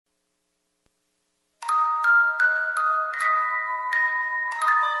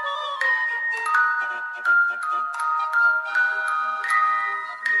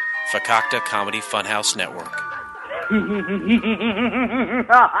Fakakta Comedy Funhouse Network.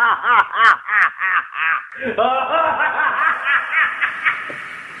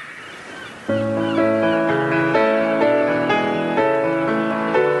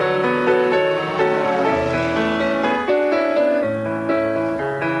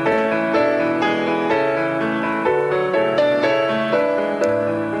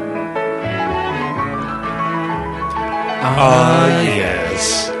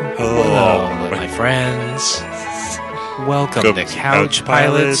 Yes. Hello, my friends. Welcome to Couch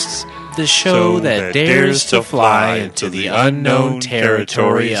Pilots, the show that dares to fly into the unknown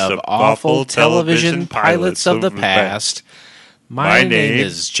territory of awful television pilots of the past. My name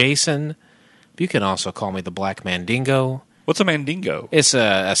is Jason. You can also call me the Black Mandingo. What's a Mandingo? It's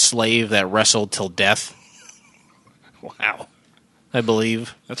a slave that wrestled till death, Wow. I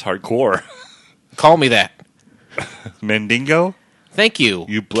believe. That's hardcore. Call me that. Mandingo? Thank you,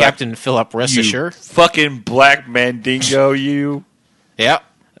 You black- Captain Philip You Restisher. fucking black Mandingo, you. Yep,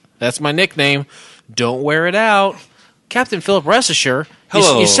 that's my nickname. Don't wear it out. Captain Philip Restisher.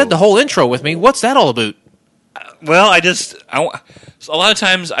 Hello. You said the whole intro with me. What's that all about? Well, a lot of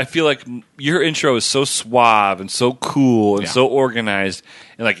times I feel like your intro is so suave and so cool and so organized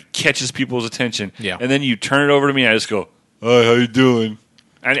and like it catches people's attention. Yeah. And then you turn it over to me and I just go, "Hi, how you doing?"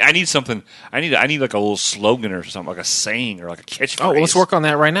 I need something. I need like a little slogan or something, like a saying or like a catchphrase. Oh, let's work on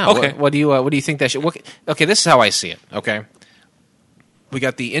that right now. Okay. What do you think that should? Okay, this is how I see it. Okay, we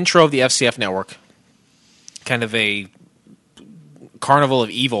got the intro of the FCF network, kind of a carnival of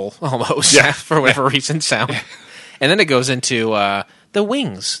evil almost, for whatever reason, sound, and then it goes into the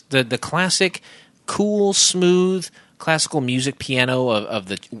wings, the classic, cool, smooth, classical music piano of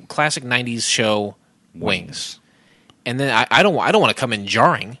the classic '90s show Wings. And then I don't want to come in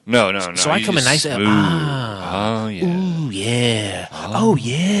jarring. No. So I come in nice. Oh yeah. Ooh yeah. Oh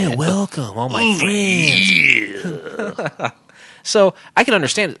yeah. Welcome, all my friends. Yeah. So I can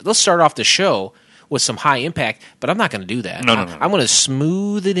understand it. Let's start off the show with some high impact, but I'm not going to do that. No. I'm going to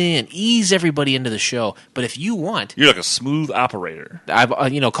smooth it in, ease everybody into the show. But if you want, You're like a smooth operator.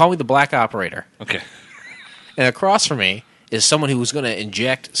 call me the black operator. Okay. And across from me is someone who's going to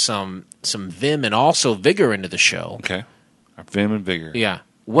inject some vim and also vigor into the show. Okay. Vim and vigor. Yeah.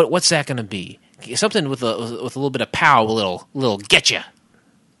 What's that going to be? Something with a little bit of pow, a little getcha.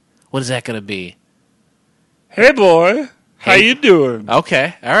 What is that going to be? Hey boy, how you doing?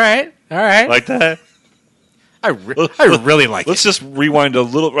 Okay. All right. Like that? I really like Let's it. just rewind a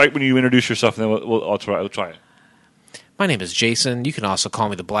little right when you introduce yourself, and then I'll try it. My name is Jason. You can also call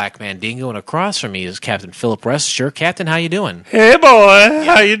me the Black Mandingo, and across from me is Captain Philip Restisher. Captain, how you doing? Hey boy,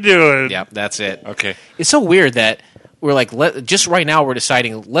 how you doing? Yep, that's it. Okay. It's so weird that we're like, just right now we're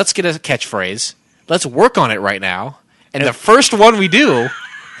deciding, let's get a catchphrase. Let's work on it right now. And the first one we do...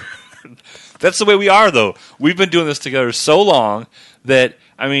 That's the way we are, though. We've been doing this together so long that,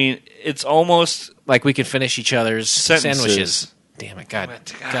 I mean, it's almost... Like we can finish each other's Sentences. sandwiches. Damn it, God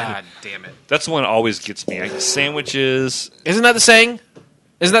damn it. That's the one that always gets me. Sandwiches... Isn't that the saying?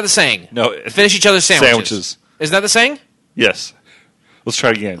 No. Finish each other's sandwiches. Isn't that the saying? Yes. Let's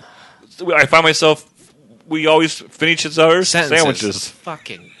try it again. I find myself... We always finish each other's sandwiches.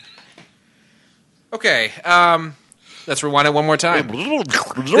 Fucking... Okay, let's rewind it one more time.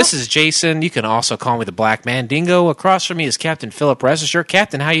 This is Jason. You can also call me the Black Mandingo. Across from me is Captain Philip Restisher.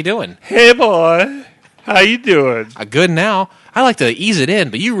 Captain, how you doing? Hey boy, how you doing? Good now. I like to ease it in,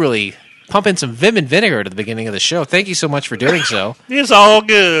 but you really pump in some vim and vinegar at the beginning of the show. Thank you so much for doing so. It's all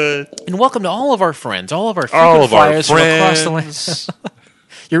good. And welcome to all of our friends, all of our frequent flyers from across the land.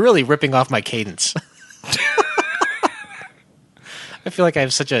 You're really ripping off my cadence. I feel like I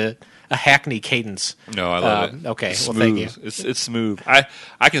have such a hackney cadence. No, I love it. Okay, It's well, thank you. It's smooth.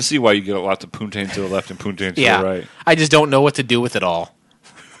 I can see why you get a lot of poontang to the left and poontang to the right. I just don't know what to do with it all.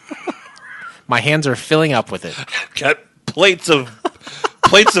 My hands are filling up with it. Got plates of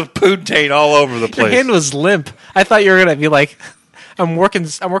poontang all over the place. Your hand was limp. I thought you were gonna be like, I'm working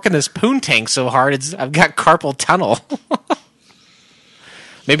this poontang so hard. I've got carpal tunnel.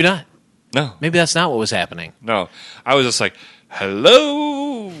 Maybe not. No, Maybe that's not what was happening. no. I was just like,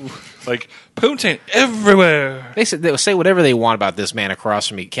 hello, like poontang everywhere. They'll say whatever they want about this man across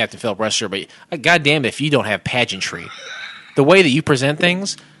from me, Captain Philip Restisher, but goddamn it if you don't have pageantry. The way that you present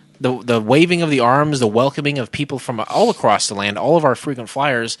things, the waving of the arms, the welcoming of people from all across the land, all of our frequent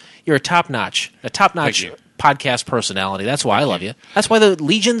flyers, you're a top-notch podcast personality. That's why I love you. That's why the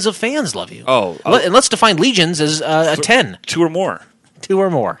legions of fans love you. And let's define legions as a 10. 2 or more. 2 or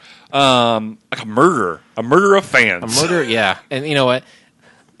more. Like a murder of fans. A murder, yeah. And you know what?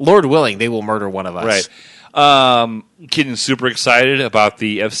 Lord willing, they will murder one of us. Right. Getting super excited about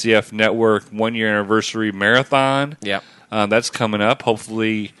the FCF Network 1-year anniversary marathon. Yep. That's coming up.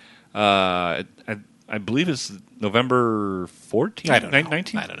 Hopefully, I believe it's November 14th,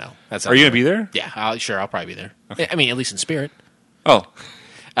 19th? I don't know. Are you going to be there? Yeah, I'll probably be there. Okay. I mean, at least in spirit. Oh.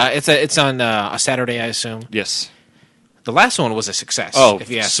 It's on a Saturday, I assume. Yes. The last one was a success. Oh, if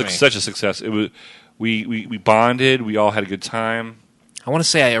you ask me. Such a success. It was. We bonded. We all had a good time. I want to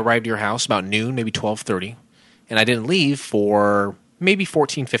say I arrived at your house about noon, maybe 12:30, and I didn't leave for maybe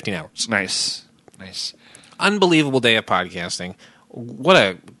 14, 15 hours. Nice. Unbelievable day of podcasting. What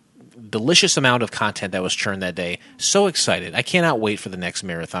a delicious amount of content that was churned that day. So excited. I cannot wait for the next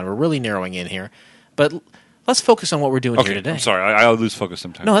marathon. We're really narrowing in here. But let's focus on what we're doing here today. I'm sorry. I'll lose focus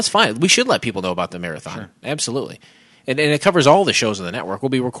sometimes. No, that's fine. We should let people know about the marathon. Sure. Absolutely. And it covers all the shows on the network. We'll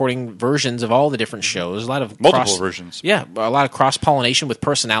be recording versions of all the different shows. A lot of multiple versions. Yeah, a lot of cross-pollination with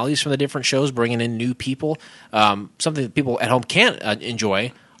personalities from the different shows, bringing in new people. Something that people at home can't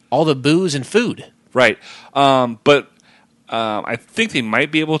enjoy, all the booze and food. Right. But I think they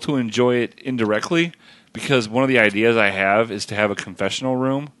might be able to enjoy it indirectly because one of the ideas I have is to have a confessional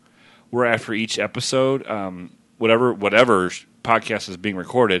room where after each episode, whatever podcast is being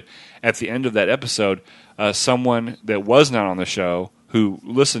recorded, at the end of that episode, someone that was not on the show who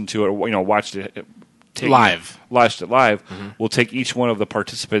listened to it, watched it live, will take each one of the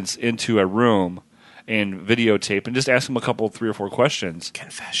participants into a room and videotape and just ask them a couple, 3 or 4 questions.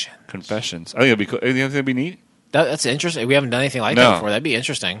 Confessions. I think it'd be cool. You think that'd be neat? That's interesting. We haven't done anything like that before. That'd be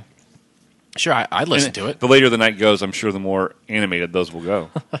interesting. Sure, I'd listen to it. The later the night goes, I'm sure the more animated those will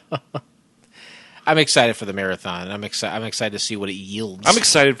go. I'm excited for the marathon. I'm excited to see what it yields. I'm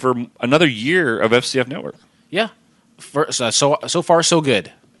excited for another year of FCF Network. Yeah. So far, so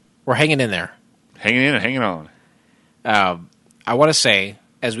good. We're hanging in there. Hanging in and hanging on. I want to say,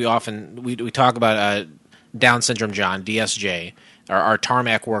 as we often we talk about Down Syndrome John, DSJ, our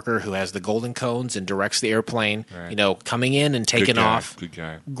tarmac worker who has the golden cones and directs the airplane, right. Coming in and taking off. Good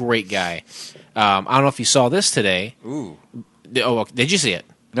guy. Great guy. I don't know if you saw this today. Ooh. Oh, did you see it?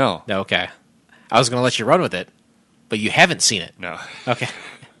 No. Okay. I was going to let you run with it, but you haven't seen it. No. Okay.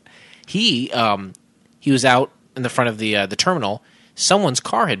 He was out in the front of the terminal. Someone's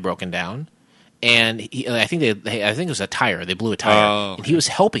car had broken down, and I think it was a tire. They blew a tire, okay. And he was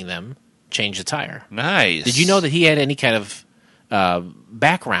helping them change the tire. Nice. Did you know that he had any kind of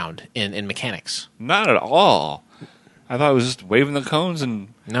background in mechanics? Not at all. I thought it was just waving the cones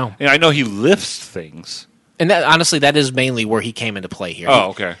and no. And I know he lifts things. And that, honestly, that is mainly where he came into play here. Oh,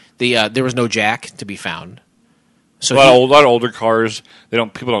 okay. There was no jack to be found. So a lot of older cars,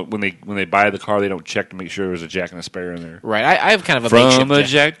 people don't when they buy the car, they don't check to make sure there's a jack and a spare in there. Right. I have kind of a from a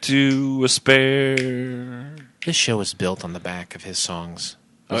jack to a spare. This show is built on the back of his songs.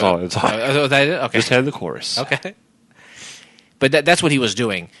 That's all. Okay. Just had the chorus. Okay. But that's what he was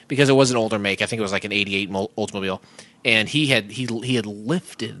doing because it was an older make. I think it was like an '88 Oldsmobile, and he had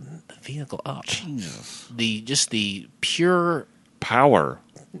lifted the vehicle up. Jesus. The pure power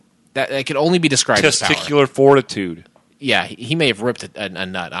that could only be described as power. Testicular fortitude. Yeah, he may have ripped a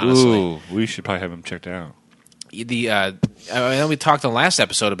nut. Honestly, ooh, we should probably have him checked out. I know we talked on the last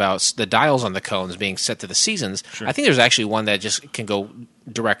episode about the dials on the cones being set to the seasons. Sure. I think there's actually one that just can go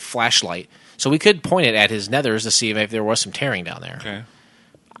direct flashlight. So we could point it at his nethers to see if there was some tearing down there. Okay.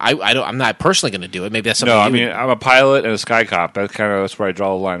 I'm not personally going to do it. Maybe that's something. No, I mean I'm a pilot and a sky cop. That's where I draw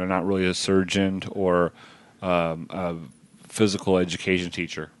the line. I'm not really a surgeon or a physical education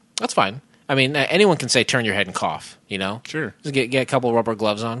teacher. That's fine. I mean, anyone can say turn your head and cough. Sure. Just get a couple of rubber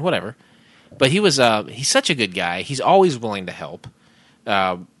gloves on, whatever. But he's such a good guy. He's always willing to help.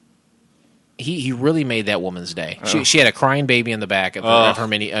 He really made that woman's day. Oh. She had a crying baby in the back of her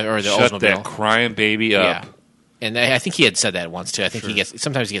mini or the Oldsmobile. Shut that crying baby up. Yeah. And I think he had said that once too. I think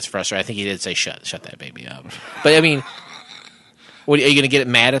sometimes he gets frustrated. I think he did say shut that baby up. But I mean, are you going to get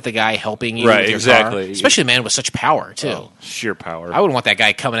mad at the guy helping you with your car? Especially a man with such power too. Oh, sheer power. I wouldn't want that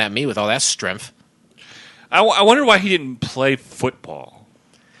guy coming at me with all that strength. I wonder why he didn't play football.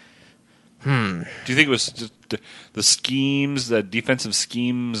 Do you think it was just the schemes, the defensive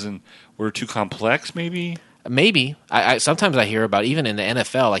schemes, and were too complex? Maybe. I sometimes I hear about even in the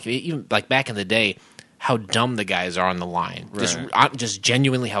NFL, even back in the day, how dumb the guys are on the line. Right. Just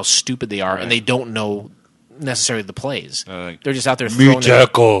genuinely how stupid they are, right. And they don't know necessarily the plays. They're just out there throwing.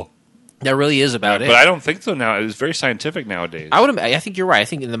 That really is about it. But I don't think so now. It's very scientific nowadays. I think you're right. I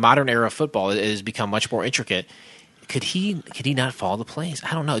think in the modern era of football, it has become much more intricate. Could he not follow the plays?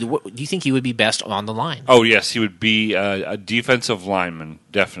 I don't know. Do you think he would be best on the line? Oh, yes. He would be a defensive lineman,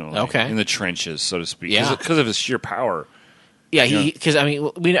 definitely. Okay. In the trenches, so to speak. Yeah. Because of his sheer power. Yeah, because I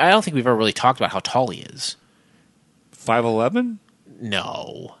don't think we've ever really talked about how tall he is. 5'11"?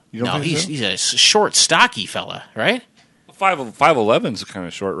 No. You don't No, think so? he's a short, stocky fella, right? 5'11"'s kind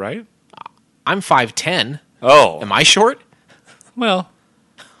of short, right? I'm 5'10". Oh. Am I short? Well,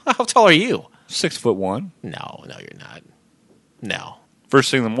 How tall are you? 6'1". No, you're not. No.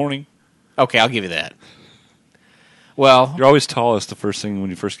 First thing in the morning. Okay, I'll give you that. Well, You're always tallest the first thing when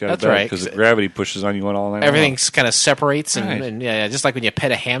you first get out of That's bed right, because 'cause gravity pushes on you all night. everything kind of separates, Right. and yeah, just like when you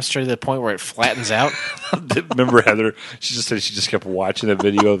pet a hamster to the point where it flattens out. Remember Heather? She just said she just kept watching that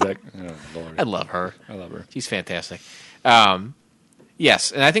video. That oh, Lord. I love her. I love her. She's fantastic.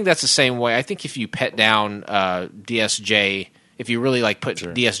 Yes, and I think that's the same way. I think if you pet down DSJ, if you really like put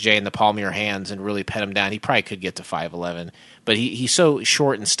DSJ in the palm of your hands and really pet him down, he probably could get to 5'11". But he's so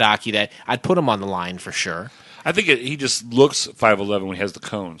short and stocky that I'd put him on the line for sure. I think he just looks 5'11" when he has the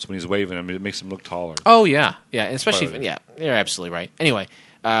cones. When he's waving them, it makes him look taller. Oh, yeah. Yeah, and especially, Probably. yeah, you're absolutely right. Anyway,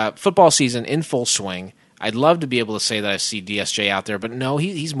 football season in full swing. I'd love to be able to say that I see DSJ out there, but no,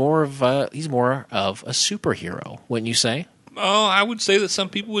 he's more of a superhero, wouldn't you say? Oh, I would say that some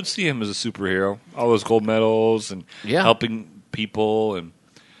people would see him as a superhero. All those gold medals and helping people and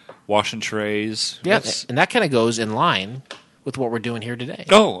washing trays. Yeah, and that kind of goes in line with what we're doing here today.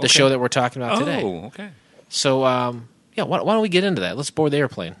 Oh, okay. The show that we're talking about today. Oh, okay. So, yeah, why don't we get into that? Let's board the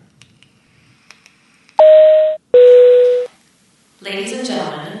airplane. Ladies and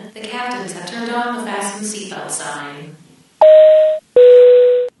gentlemen, the captains have turned on the fasten seatbelt sign.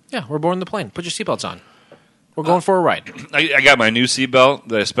 Yeah, we're boarding the plane. Put your seatbelts on. We're going for a ride. I got my new seatbelt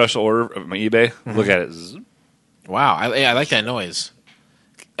that I special order of my eBay. Mm-hmm. Look at it. Zzz, Wow, I like that noise.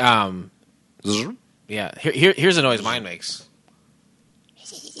 zzz. Yeah, here's the noise mine makes.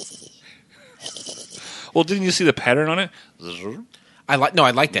 Well, didn't you see the pattern on it? Zzz. I like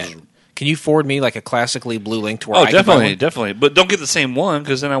that. Can you forward me like a classically blue link to where I can definitely, buy one? definitely. But don't get the same one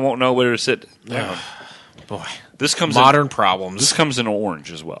because then I won't know where to sit down. Boy, This comes modern in, problems. This comes in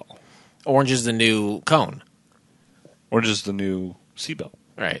orange as well. Orange is the new cone. Orange is the new seatbelt.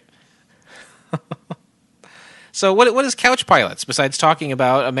 Right. So what is Couch Pilots besides talking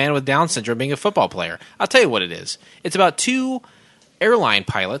about a man with Down syndrome being a football player? I'll tell you what it is. It's about two airline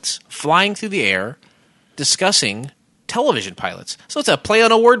pilots flying through the air discussing television pilots. So it's a play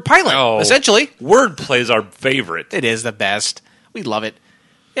on a word pilot, essentially. Wordplay is our favorite. It is the best. We love it.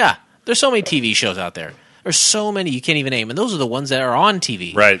 Yeah, there's so many TV shows out there. There's so many you can't even name, and those are the ones that are on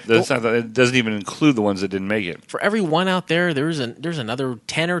TV. Right. It doesn't even include the ones that didn't make it. For every one out there, there's another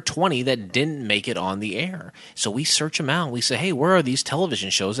 10 or 20 that didn't make it on the air. So we search them out. We say, hey, where are these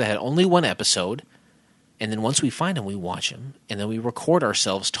television shows that had only one episode? And then once we find them, we watch them. And then we record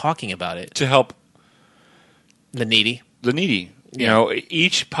ourselves talking about it. To help The needy. the needy. You Yeah. know,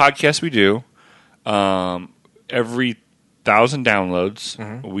 each podcast we do, every 1,000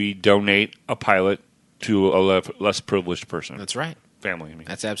 downloads, we donate a pilot to a less privileged person. That's right. Family, I mean.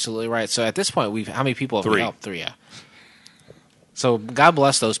 That's absolutely right. So at this point, how many people have we 3. helped? 3, yeah. So God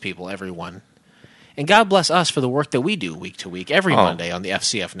bless those people, everyone. And God bless us for the work that we do week to week, every Monday on the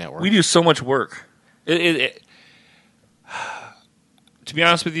FCF network. We do so much work. To be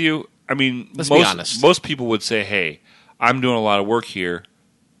honest with you, I mean, Let's be honest. Most people would say, hey, I'm doing a lot of work here.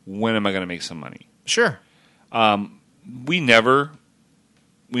 When am I going to make some money? Sure. We never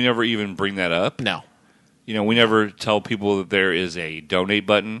even bring that up. No. You know, we never tell people that there is a donate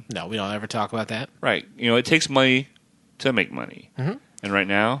button. No, we don't ever talk about that. Right. You know, it takes money to make money. Mm-hmm. And right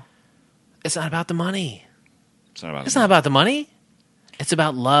now, It's not about the money. it's not about It's not about the money. It's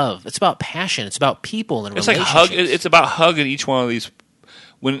about love. It's about passion. It's about people and It's like relationships. it's about hugging each one of these.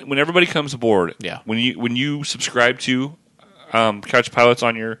 When everybody comes aboard, Yeah. When you subscribe to Couch Pilots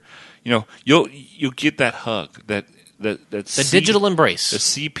on your, you know, you'll get that hug, that the digital embrace. the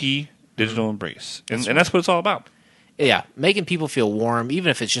CP digital embrace, and that's what it's all about. Yeah, making people feel warm, even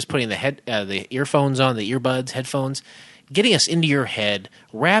if it's just putting the earphones on, the earbuds, headphones, getting us into your head,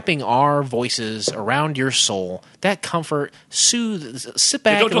 wrapping our voices around your soul. That comfort, soothe. Sit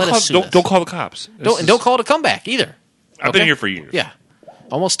back and let us soothe us. Don't call the cops. Don't call it a comeback either. I've been here for years. Yeah,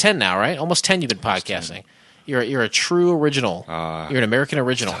 almost 10 now, right? Almost 10 you've been podcasting. You're a true original. You're an American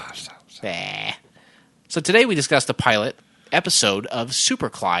original. Stop. Bah. So today we discussed the pilot episode of Super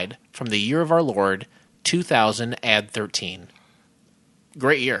Clyde from the year of our Lord 2013.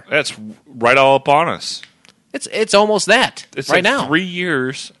 Great year. That's right all upon us. It's almost that It's right like now. 3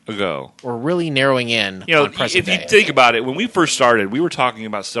 years ago. We're really narrowing in You know, on present if day. you think about it, when we first started, we were talking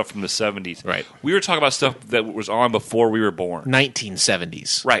about stuff from the 70s. Right. We were talking about stuff that was on before we were born.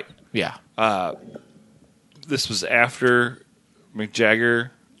 1970s. Right. Yeah. This was after Mick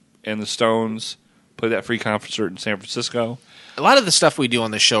Jagger and the Stones played that free concert in San Francisco. A lot of the stuff we do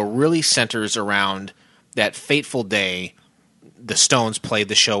on the show really centers around that fateful day, the Stones played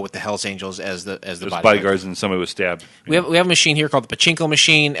the show with the Hells Angels as the bodyguards, and somebody was stabbed. We have a machine here called the Pachinko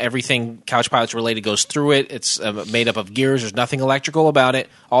machine. Everything Couch Pilots related goes through it. It's made up of gears. There's nothing electrical about it.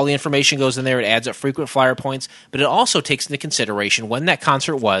 All the information goes in there. It adds up frequent flyer points, but it also takes into consideration when that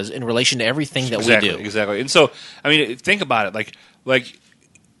concert was in relation to everything that we do. Exactly. And so, I mean, think about it. Like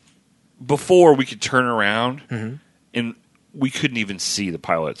before, we could turn around and we couldn't even see the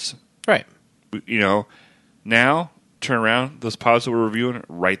pilots. Right. You know, now. Turn around, those pilots that we're reviewing,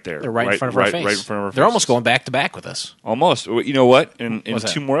 right there. They're right in front of our face. Right in front of our They're almost going back to back with us. Almost. You know what? In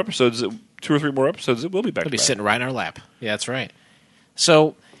What's 2 that? more episodes, 2 or 3 more episodes, it will be back They'll to be back. sitting right in our lap. Yeah, that's right.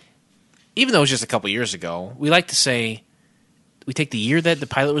 So, even though it was just a couple years ago, we like to say we take the year that the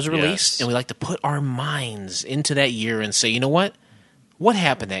pilot was released, and we like to put our minds into that year and say, you know what? What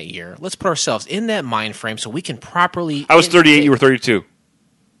happened that year? Let's put ourselves in that mind frame so we can properly... I was 38, you were 32.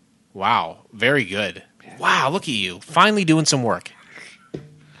 Wow, very good. Wow, look at you. Finally doing some work.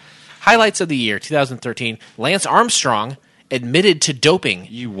 Highlights of the year, 2013. Lance Armstrong admitted to doping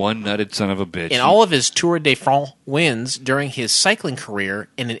You one-nutted son of a bitch. in all of his Tour de France wins during his cycling career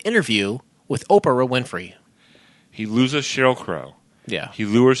in an interview with Oprah Winfrey. He loses Sheryl Crow. Yeah. He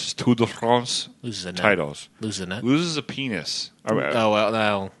lures his Tour de France Loses a nut. titles. Loses a nut. Loses a penis. Oh, well,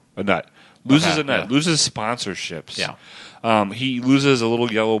 no. A nut. Loses Okay, a nut. yeah. Loses sponsorships. Yeah. He loses a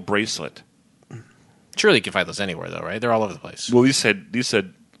little yellow bracelet. Surely you can find those anywhere, though, right? They're all over the place. Well, these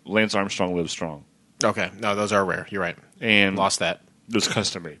said Lance Armstrong lives strong. Okay. No, those are rare. You're right. And Lost that. it was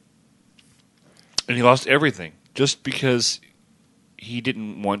custom made. And he lost everything just because he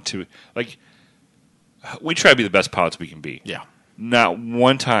didn't want to. Like, we try to be the best pilots we can be. Yeah. Not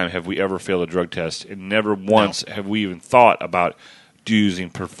one time have we ever failed a drug test, and never once have we even thought about using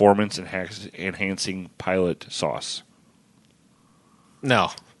performance enhancing pilot sauce.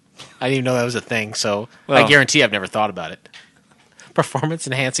 No. I didn't even know that was a thing, so Well- I guarantee I've never thought about it.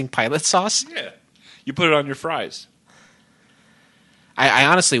 Performance-enhancing pilot sauce? Yeah. You put it on your fries. I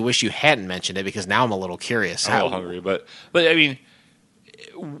honestly wish you hadn't mentioned it because now I'm a little curious. I'm a little hungry, but I mean,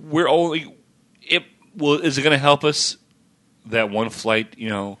 we're only. Is it going to help us that one flight,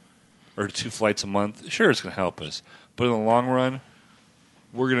 or 2 flights a month? Sure, it's going to help us, but in the long run,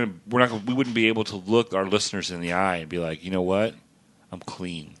 we wouldn't be able to look our listeners in the eye and be like, you know what, I'm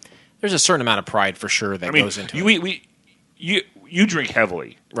clean. There's a certain amount of pride for sure that goes into it. You drink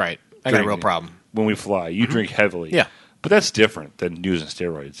heavily. Right. I got a real problem. When we fly, you drink heavily. Yeah. But that's different than using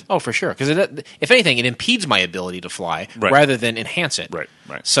steroids. Oh, for sure. Because if anything, it impedes my ability to fly rather than enhance it. Right.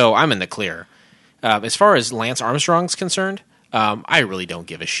 So I'm in the clear. As far as Lance Armstrong's concerned, I really don't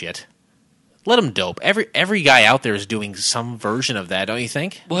give a shit. Let him dope. Every guy out there is doing some version of that, don't you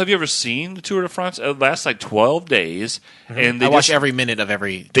think? Well, have you ever seen the Tour de France? It lasts like 12 days, and I watch every minute of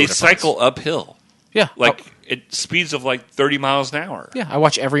every Tour They de France. cycle uphill. Yeah. At speeds of like 30 miles an hour. Yeah, I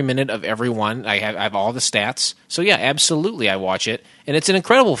watch every minute of every one. I have all the stats. So yeah, absolutely, I watch it, and it's an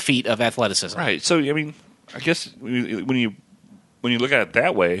incredible feat of athleticism. Right. So I mean, I guess when you look at it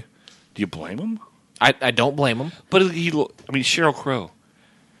that way, do you blame him? I don't blame him. But Sheryl Crow.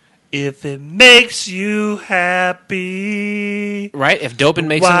 If it makes you happy, Right? If doping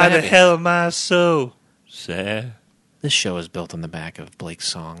makes him why that the happy. hell am I so sad? This show is built on the back of Blake's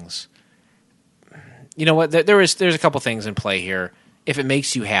songs. You know what? There's a couple things in play here. If it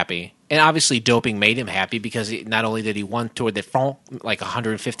makes you happy, and obviously doping made him happy because not only did he win Tour de France like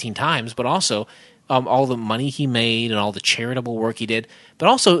 115 times, but also all the money he made and all the charitable work he did. But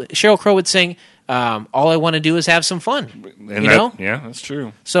also, Sheryl Crow would sing, all I want to do is have some fun. Yeah, that's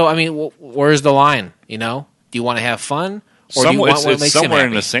true. So, I mean, where's the line? Do you want to have fun? Or do you want what It's makes him somewhere in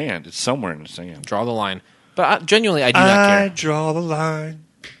happy? the sand. It's somewhere in the sand. Draw the line. But genuinely, I do not care. draw the line.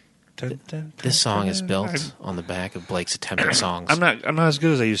 This song is built on the back of Blake's attempted songs. I'm not as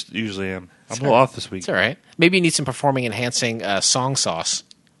good as I usually am. I'm a little off this week. It's all right. Maybe you need some performing enhancing song sauce.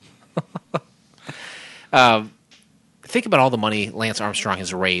 Think about all the money Lance Armstrong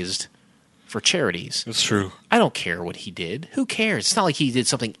has raised for charities. It's true. I don't care what he did. Who cares? It's not like he did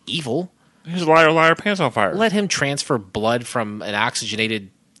something evil. He's a liar, pants on fire. Let him transfer blood from an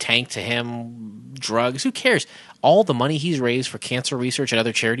oxygenated tank to him, drugs. Who cares? All the money he's raised for cancer research and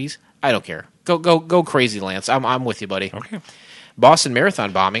other charities, I don't care. Go crazy, Lance. I'm with you, buddy. Okay. Boston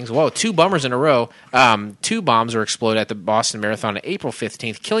Marathon bombings. Whoa, 2 bummers in a row. 2 bombs were exploded at the Boston Marathon on April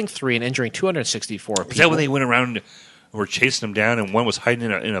 15th, killing 3 and injuring 264 people. Is that when they went around and were chasing them down and one was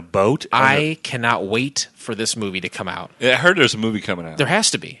hiding in a boat? I cannot wait for this movie to come out. I heard there's a movie coming out. There has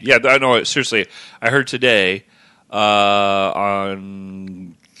to be. Yeah, I know. Seriously, I heard today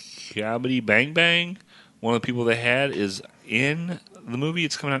on Comedy Bang Bang, one of the people they had is in the movie.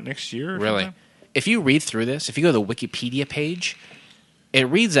 It's coming out next year. Really? Sometime? if you read through this, if you go to the Wikipedia page, it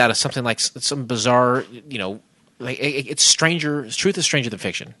reads out of something like some bizarre, like it's stranger. Truth is stranger than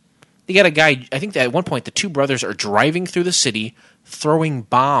fiction. You got a guy. I think that at one point the two brothers are driving through the city, throwing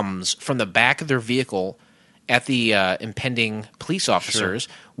bombs from the back of their vehicle at the impending police officers.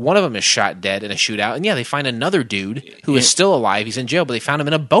 Sure. One of them is shot dead in a shootout, and they find another dude who is still alive. He's in jail, but they found him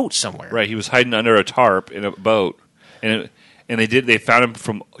in a boat somewhere. Right, he was hiding under a tarp in a boat, and they found him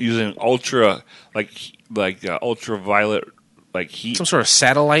from using ultraviolet heat, some sort of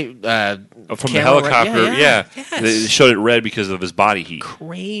satellite from the helicopter. Right? Yes. They showed it red because of his body heat.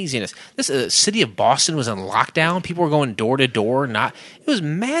 Craziness. This city of Boston was in lockdown. People were going door to door. It was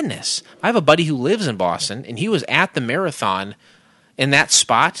madness. I have a buddy who lives in Boston, and he was at the marathon in that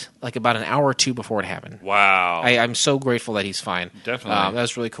spot like about an hour or two before it happened. Wow. I'm so grateful that he's fine. Definitely. That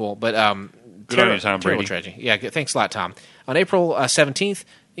was really cool. But good on you, Tom Brady. Terrible tragedy. Yeah, thanks a lot, Tom. On April 17th,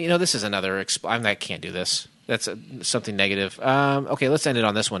 this is another. I can't do this. That's something negative. Okay, let's end it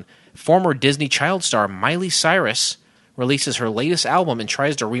on this one. Former Disney child star Miley Cyrus releases her latest album and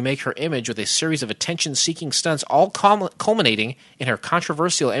tries to remake her image with a series of attention-seeking stunts, all culminating in her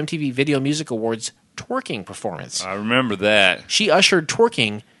controversial MTV Video Music Awards twerking performance. I remember that. She ushered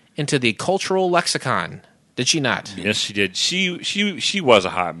twerking into the cultural lexicon. Did she not? Yes, she did. She was a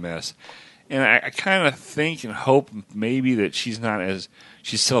hot mess. And I kind of think and hope maybe that she's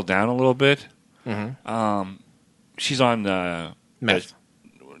settled down a little bit. Mm-hmm. She's on Meth.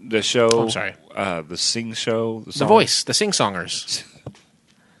 The show. Oh, I'm sorry. The Sing Show. The Voice. The Sing-Songers.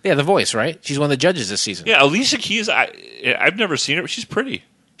 Yeah, The Voice, right? She's one of the judges this season. Yeah, Alicia Keys. I've never seen her, but she's pretty.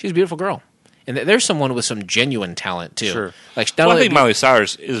 She's a beautiful girl. And there's someone with some genuine talent, too. Sure. I think Miley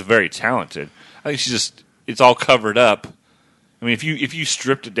Cyrus is very talented. I think it's all covered up. I mean, if you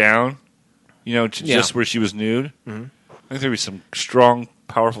stripped it down, to just where she was nude, I think there'd be some strong,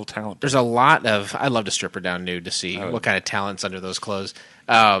 powerful talent. There's a lot of... I'd love to strip her down nude to see what kind of talent's under those clothes.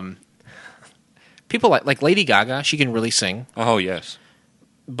 People like Lady Gaga, she can really sing. Oh, yes.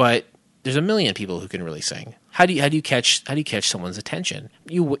 But there's a million people who can really sing. How do you catch someone's attention?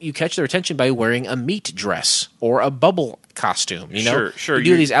 You catch their attention by wearing a meat dress or a bubble costume. Sure. You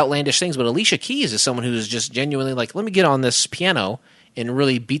do these outlandish things, but Alicia Keys is someone who is just genuinely like, let me get on this piano and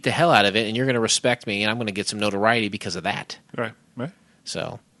really beat the hell out of it, and you're going to respect me, and I'm going to get some notoriety because of that. Right.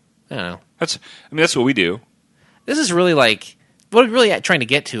 So, I don't know. That's what we do. This is really like what I'm really trying to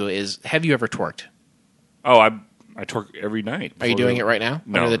get to is: have you ever twerked? Oh, I twerk every night. Are you doing it right now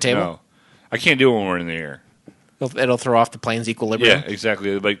under the table? No, I can't do it when we're in the air. It'll throw off the plane's equilibrium. Yeah,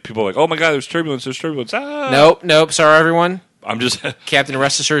 exactly. Like people are like, oh my god, there's turbulence. Ah! Nope. Sorry, everyone. I'm just Captain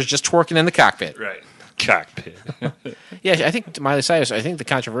Rest Assured is just twerking in the cockpit. Right. Cockpit. Yeah, I think Miley Cyrus. I think the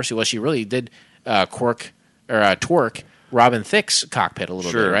controversy was she really did twerk Robin Thicke's cockpit a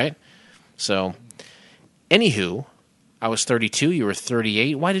little bit, right? So, anywho, I was 32. You were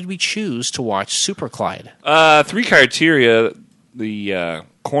 38. Why did we choose to watch Super Clyde? 3 criteria, the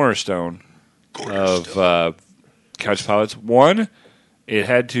cornerstone of Couch Pilots. 1, it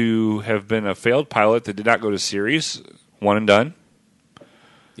had to have been a failed pilot that did not go to series, one and done.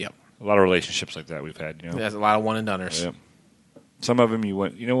 Yep. A lot of relationships like that we've had. There's a lot of one and doners. Yep. Some of them you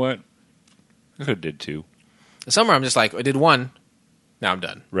went, you know what? I could have did 2. Some I'm just like, I did 1, now I'm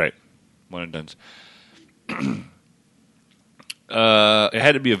done. Right. One and done's. It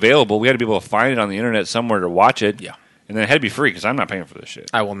had to be available. We had to be able to find it on the internet somewhere to watch it. Yeah. And then it had to be free because I'm not paying for this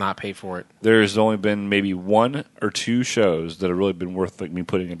shit. I will not pay for it. There's only been maybe 1 or 2 shows that have really been worth me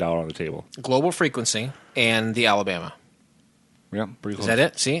putting $1 on the table. Global Frequency and the Alabama. Yeah, pretty close. Is that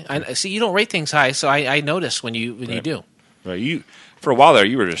it? See, you don't rate things high, so I notice when you do. Right. For a while there,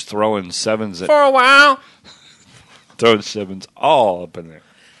 you were just throwing 7s. For a while. Throwing 7s all up in there.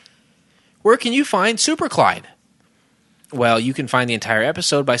 Where can you find Super Clyde? Well, you can find the entire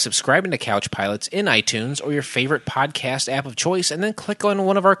episode by subscribing to Couch Pilots in iTunes or your favorite podcast app of choice, and then click on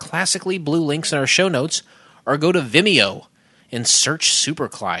one of our classically blue links in our show notes, or go to Vimeo and search Super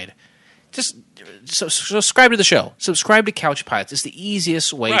Clyde. Just subscribe to the show. Subscribe to Couch Pilots. It's the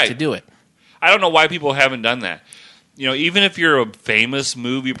easiest way to do it. I don't know why people haven't done that. Even if you're a famous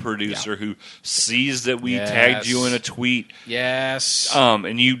movie producer who sees that we tagged you in a tweet,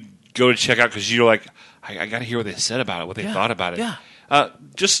 and you go to check out because you're like, I got to hear what they said about it, what they thought about it. Yeah.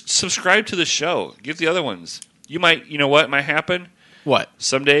 Just subscribe to the show. Give the other ones. You know what might happen? What?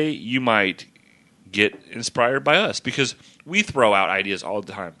 Someday you might get inspired by us because we throw out ideas all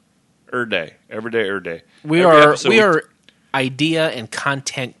the time. Every day. We are idea and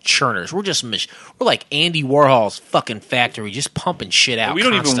content churners. We're like Andy Warhol's fucking factory, just pumping shit out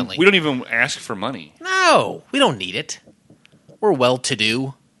constantly. We don't even ask for money. No, we don't need it. We're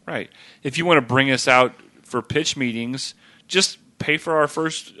well-to-do. Right. If you want to bring us out for pitch meetings, just pay for our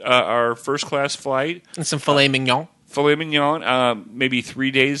first class flight And some filet mignon. Filet mignon, maybe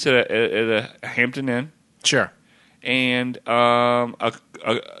 3 days at a Hampton Inn, Sure. and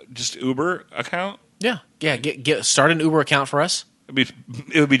just Uber account. Yeah. Start an Uber account for us.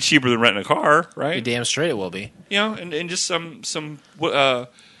 It would be cheaper than renting a car, right? You're damn straight it will be. And just some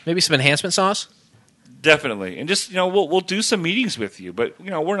Maybe some enhancement sauce. definitely, and just we'll do some meetings with you, but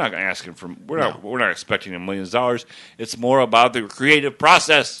we're not asking for we're not expecting $millions of dollars. It's more about the creative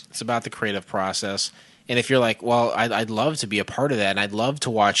process. It's about the creative process. And if you're like, well, I'd love to be a part of that, and I'd love to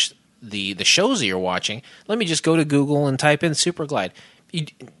watch the shows that you're watching, let me just go to Google and type in Super Glide.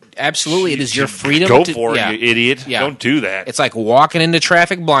 Absolutely, it is your freedom. Go for it, you idiot. Yeah. Don't do that. It's like walking into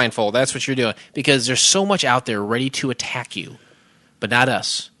traffic blindfold. That's what you're doing. Because there's so much out there ready to attack you, but not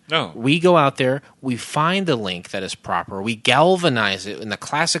us. No. We go out there, we find the link that is proper, we galvanize it in the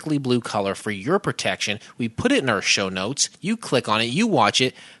classically blue color for your protection, we put it in our show notes, you click on it, you watch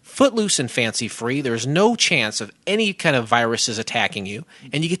it, footloose and fancy-free, there's no chance of any kind of viruses attacking you,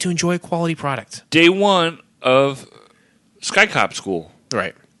 and you get to enjoy a quality product. Day one of Sky Cop school.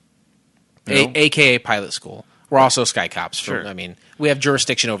 Right. AKA pilot school. We're also Sky Cops. Sure. I mean, we have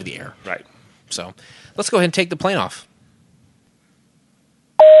jurisdiction over the air. Right. So let's go ahead and take the plane off.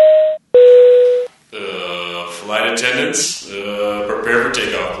 Flight attendants, prepare for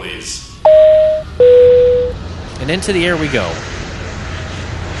takeoff, please. And into the air we go.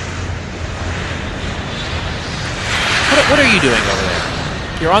 What are you doing over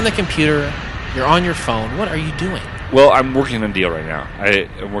there? You're on the computer. You're on your phone. What are you doing? Well, I'm working on a deal right now.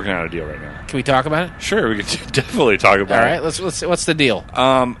 I'm working on a deal right now. Can we talk about it? Sure, we can definitely talk about All it. right. Let's. What's the deal?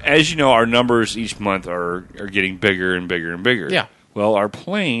 As you know, our numbers each month are getting bigger and bigger and bigger. Yeah. Well, our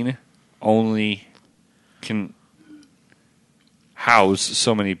plane only can house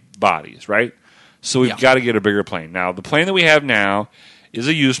so many bodies, right? So we've got to get a bigger plane. Now, the plane that we have now is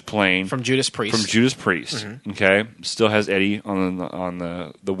a used plane From Judas Priest. Mm-hmm. Okay, still has Eddie on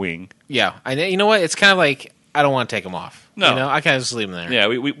the wing. Yeah. You know what? It's kind of like I don't want to take them off. No. You know, I kind of just leave them there. Yeah,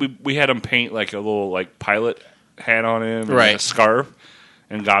 we had him paint like a little like pilot hat on him, and Right. a scarf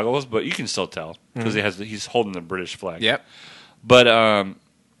and goggles, but you can still tell because he's holding the British flag. Yep. But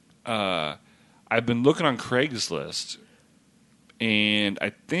I've been looking on Craigslist, and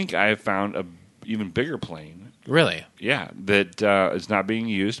I think I found a even bigger plane. Really? Yeah, that is not being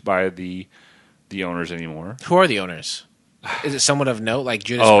used by the owners anymore. Who are the owners? Is it someone of note like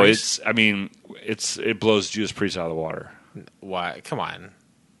Judas Priest? It blows Judas Priest out of the water. Why? Come on.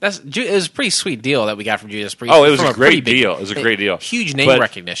 It was a pretty sweet deal that we got from Judas Priest. Oh, it was From a great pretty big- deal. It was a great deal. Huge name But-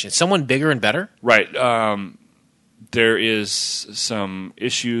 recognition. Someone bigger and better? Right. There is some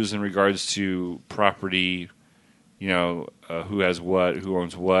issues in regards to property, who has what, who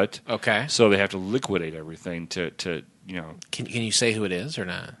owns what. Okay. So they have to liquidate everything to Can you say who it is or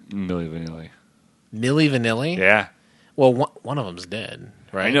not? Milli Vanilli. Milli Vanilli? Yeah. Well, one of them's dead,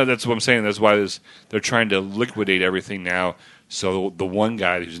 right? I know, that's what I'm saying. That's why they're trying to liquidate everything now. So the one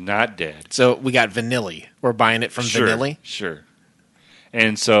guy who's not dead. So we got Vanilli. We're buying it from Sure, Vanilli? Sure.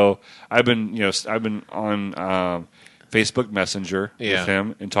 And so I've been on Facebook Messenger with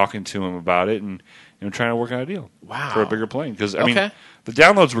him and talking to him about it and trying to work out a deal. Wow. For a bigger plane because Okay. the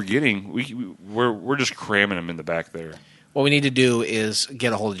downloads we're getting, we're just cramming them in the back there. What we need to do is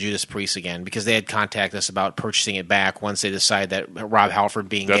get a hold of Judas Priest again because they had contacted us about purchasing it back once they decide that Rob Halford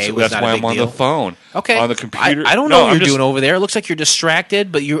being gay was That's not why a big I'm on deal. the phone. Okay. On the computer. I don't know what you're doing over there. It looks like you're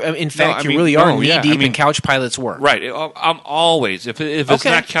distracted, but you really are knee-deep in Couch Pilot's work. Right. I'm always, if it's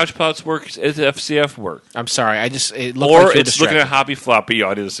not Couch Pilot's work, it's FCF work. I'm sorry. It looked Or like you're it's distracted. looking at Hobby Floppy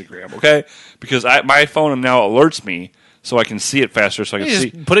on Instagram, okay? Because my phone now alerts me so I can see it faster so I can You see.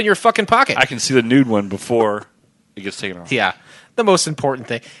 just put it in your fucking pocket. I can see the nude one before it gets taken off. Yeah. The most important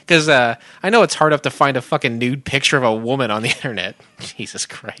thing. Because I know it's hard enough to find a fucking nude picture of a woman on the internet. Jesus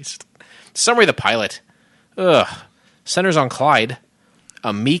Christ. Summary of the pilot. Ugh. Centers on Clyde,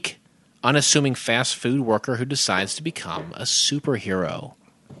 a meek, unassuming fast food worker who decides to become a superhero.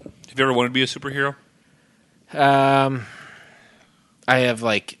 Have you ever wanted to be a superhero? I have,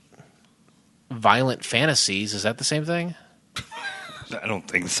 violent fantasies. Is that the same thing? I don't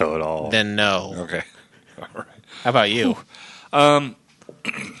think so at all. Then no. Okay. All right. How about you? I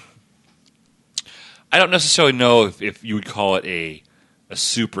don't necessarily know if you would call it a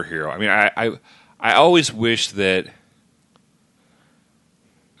superhero. I mean, I always wish that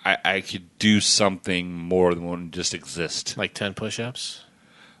I could do something more than just exist. Like 10 push-ups?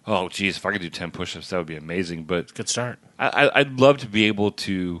 Oh, geez, if I could do 10 push-ups, that would be amazing. But Good start. I'd love to be able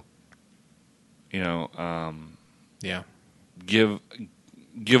to, Yeah. give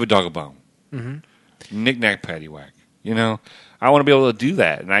give a dog a bone. Knick-knack, paddywhack. You know, I want to be able to do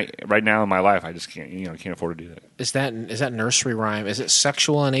that. And right now in my life, I just can't, can't afford to do that. Is that nursery rhyme? Is it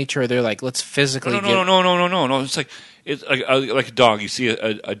sexual in nature? Or they're like, let's physically No. It's like a dog. You see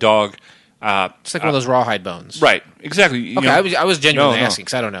a dog. It's like one of those rawhide bones. Right, exactly. Okay, I was genuinely asking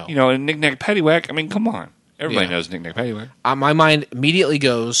because I don't know. A knick-knack, paddywhack, I mean, come on. Everybody knows knick-knack, paddywhack. My mind immediately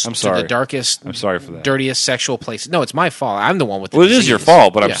goes to the darkest, I'm sorry for that. dirtiest sexual places. No, it's my fault. I'm the one with the Well, it disease. is your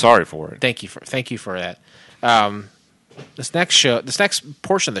fault, but I'm sorry for it. Thank you for that. This next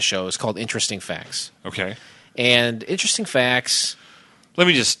portion of the show is called Interesting Facts. Okay. And Interesting Facts... Let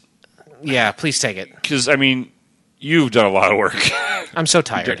me just... Yeah, please take it. Because, I mean, you've done a lot of work. I'm so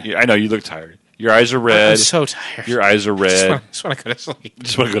tired. I know, you look tired. Your eyes are red. I'm so tired. Your eyes are red. Just want to go to sleep.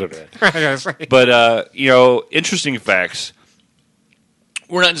 Just want to go to bed. But, interesting facts.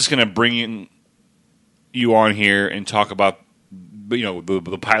 We're not just going to bring you on here and talk about,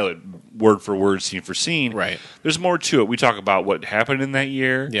 the pilot word for word, scene for scene. Right. There's more to it. We talk about what happened in that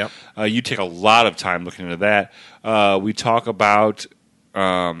year. Yep. You take a lot of time looking into that. We talk about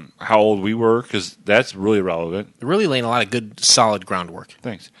how old we were, because that's really relevant. Really laying a lot of good, solid groundwork.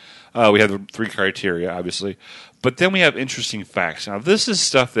 Thanks. We have the 3 criteria, obviously. But then we have interesting facts. Now, this is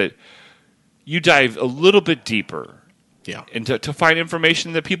stuff that you dive a little bit deeper. Yeah. And to find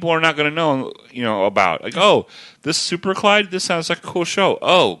information that people are not going to know, about. Like, oh, this Super Clyde, this sounds like a cool show.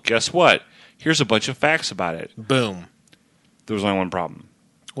 Oh, guess what? Here's a bunch of facts about it. Boom. There was only one problem.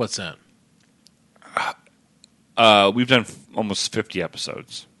 What's that? We've done almost 50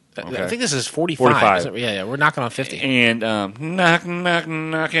 episodes. Okay. I think this is 45. Yeah, we're knocking on 50. And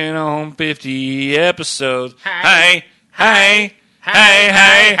knocking on 50 episodes. Hey.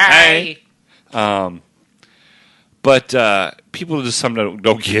 But people just sometimes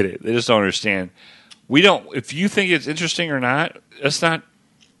don't get it. They just don't understand. If you think it's interesting or not,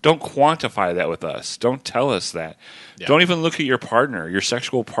 don't quantify that with us. Don't tell us that. Yeah. Don't even look at your partner, your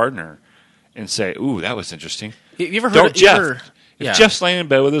sexual partner, and say, ooh, that was interesting. You ever heard Jeff. If Jeff's laying in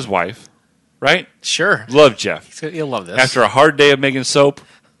bed with his wife, right? Sure. Love Jeff. He'll love this. After a hard day of making soap,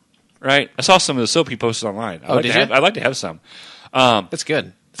 right? I saw some of the soap he posted online. Did you? I'd like to have some. That's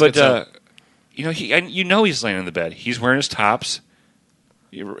good. He's laying in the bed. He's wearing his tops,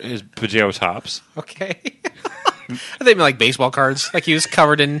 his pajama tops. Okay. I think like baseball cards. Like he was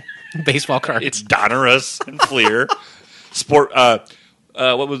covered in baseball cards. It's Donruss and clear. Sport.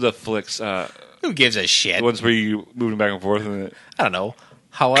 What was the flicks? Who gives a shit? The ones where you moving back and forth. I don't know.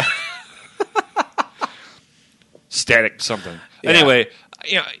 How? Static something. Yeah. Anyway,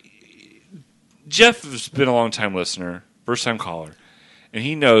 Jeff has been a long time listener, first time caller, and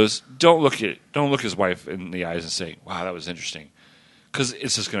he knows. Don't look his wife in the eyes and say, "Wow, that was interesting," because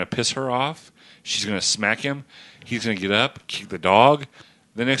it's just going to piss her off. She's going to smack him. He's going to get up, kick the dog.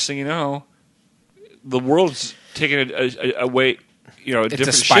 The next thing you know, the world's taking a way. It's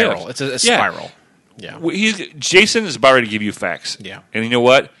a spiral. Shift. It's a spiral. Yeah. Jason is about ready to give you facts. Yeah. And you know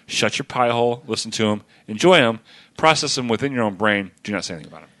what? Shut your pie hole. Listen to him. Enjoy them. Process them within your own brain. Do not say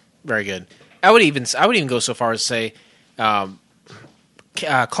anything about them. Very good. I would even go so far as to say, Call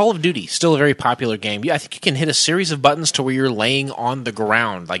of Duty, still a very popular game. I think you can hit a series of buttons to where you're laying on the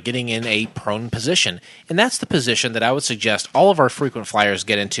ground, like getting in a prone position. And that's the position that I would suggest all of our frequent flyers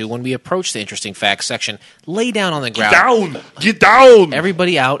get into when we approach the interesting facts section. Lay down on the ground. Get down!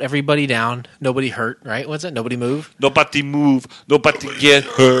 Everybody out, everybody down, nobody hurt, right? What's it? Nobody move? Nobody move. Nobody get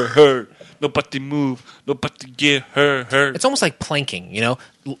hurt. Nobody move. Nobody get hurt. It's almost like planking,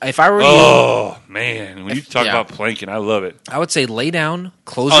 If I were you, man, when you talk about planking, I love it. I would say lay down,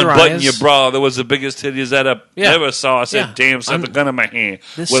 close your eyes. Unbutton your bra. That was the biggest titties that I ever saw. I said, damn, set the gun in my hand.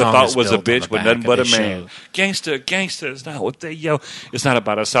 What I thought was a bitch, but nothing but a man. Gangster is not what they yell. It's not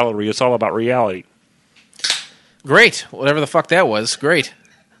about a salary. It's all about reality. Great. Whatever the fuck that was. Great.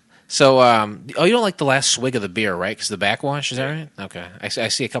 So, you don't like the last swig of the beer, right? Because the backwash, is that right? Okay. I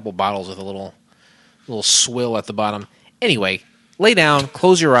see a couple bottles with a little swill at the bottom. Anyway, lay down,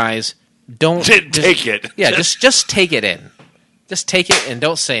 close your eyes. Don't take it. Yeah, just take it in. Just take it and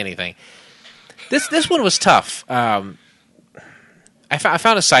don't say anything. This one was tough. I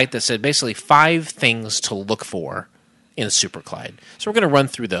found a site that said basically 5 things to look for in a Super Clyde. So we're going to run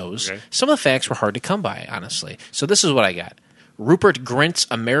through those. Okay. Some of the facts were hard to come by, honestly. So this is what I got. Rupert Grint's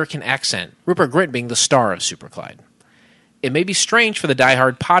American accent. Rupert Grint being the star of Super Clyde. It may be strange for the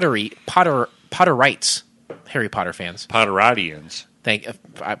diehard Potterites, Harry Potter fans. Potteratians.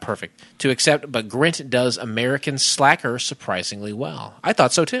 Perfect. To accept, but Grint does American slacker surprisingly well. I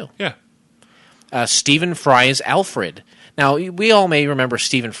thought so too. Yeah. Stephen Fry's Alfred. Now, we all may remember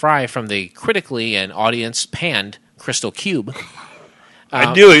Stephen Fry from the critically and audience panned Crystal Cube.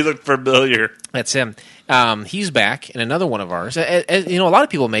 I knew he looked familiar. That's him. He's back in another one of ours. A lot of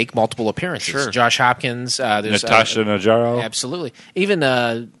people make multiple appearances. Sure. Josh Hopkins. There's Natasha Najaro. Absolutely. Even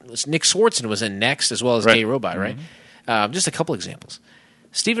Nick Swartzen was in Next, as well as Gay Robot, right? Just a couple examples.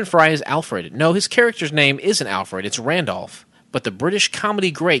 Stephen Fry is Alfred. No, his character's name isn't Alfred. It's Randolph. But the British comedy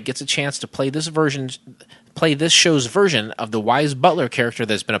great gets a chance to play this show's version of the wise butler character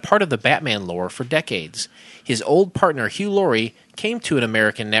that's been a part of the Batman lore for decades. His old partner, Hugh Laurie, came to an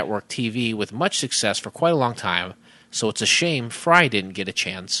American network TV with much success for quite a long time, so it's a shame Fry didn't get a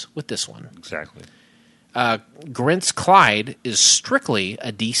chance with this one. Exactly. Grint's Clyde is strictly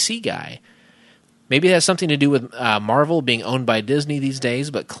a DC guy. Maybe it has something to do with Marvel being owned by Disney these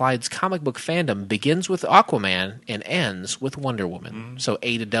days, but Clyde's comic book fandom begins with Aquaman and ends with Wonder Woman. So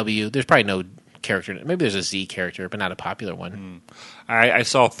A to W, there's probably no character. Maybe there's a Z character, but not a popular one. I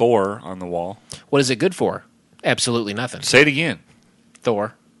saw Thor on the wall. What is it good for? Absolutely nothing. Say it again.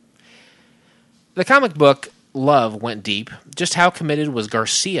 Thor. The comic book love went deep. Just how committed was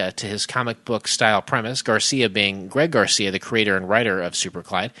Garcia to his comic book style premise, Garcia being Greg Garcia, the creator and writer of Super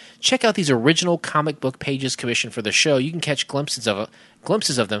Clyde. Check out these original comic book pages commissioned for the show. You can catch glimpses of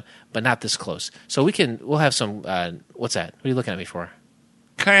them, but not this close. So we'll have some what's that? What are you looking at me for?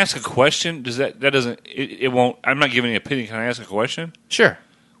 Can I ask a question? Does that doesn't it won't I'm not giving any opinion. Can I ask a question? Sure.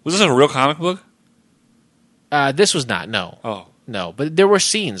 Was this a real comic book? This was not, no. Oh. No, but there were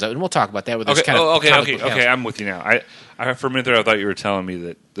scenes, and we'll talk about that. Where there's Okay. I'm with you now. I for a minute there, I thought you were telling me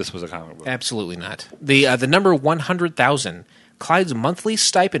that this was a comic book. Absolutely not. The number 100,000. Clyde's monthly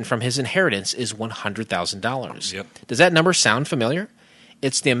stipend from his inheritance is $100,000. Yep. Does that number sound familiar?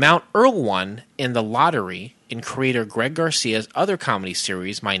 It's the amount Earl won in the lottery in creator Greg Garcia's other comedy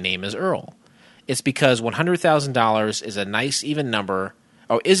series, My Name is Earl. It's because $100,000 is a nice even number.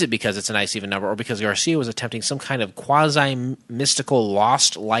 Or is it because it's a nice even number, or because Garcia was attempting some kind of quasi-mystical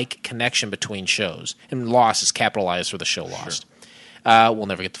Lost-like connection between shows? And Lost is capitalized for the show Lost. Sure. We'll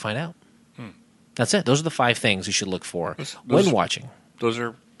never get to find out. That's it. Those are the 5 things you should look for when watching. Those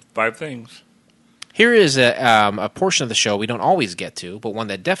are 5 things. Here is a portion of the show we don't always get to, but one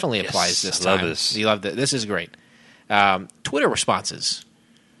that definitely applies this time. I love this. You love this is great. Twitter responses.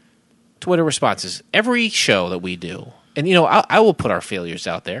 Every show that we do, and I will put our failures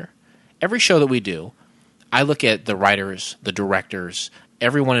out there. Every show that we do, I look at the writers, the directors,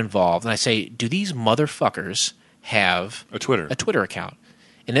 everyone involved, and I say, do these motherfuckers have a Twitter account?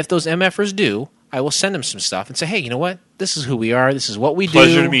 And if those MFers do, I will send them some stuff and say, hey, you know what? This is who we are. This is what we do.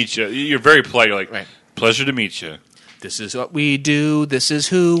 Pleasure to meet you. You're very polite. You're like, right. Pleasure to meet you. This is what we do. This is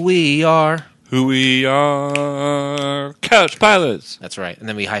who we are. Who we are. Couch Pilots. That's right. And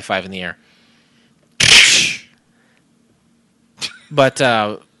then we high five in the air. But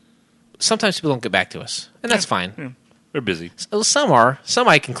sometimes people don't get back to us, and that's fine. Yeah. They're busy. Some are. Some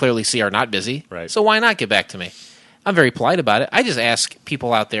I can clearly see are not busy. Right. So why not get back to me? I'm very polite about it. I just ask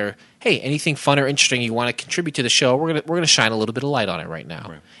people out there, hey, anything fun or interesting you want to contribute to the show, we're gonna shine a little bit of light on it right now.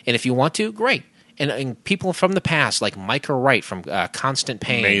 Right. And if you want to, great. And people from the past, like Micah Wright from Constant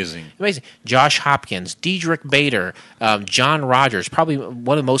Pain. Amazing. Josh Hopkins, Diedrich Bader, John Rogers, probably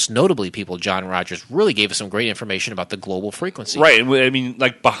one of the most notably people, John Rogers, really gave us some great information about the global frequency. Right. I mean,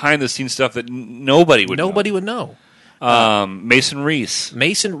 like behind-the-scenes stuff that nobody would know. Mason Reese.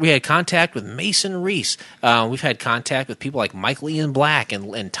 We had contact with Mason Reese. We've had contact with people like Michael Ian Black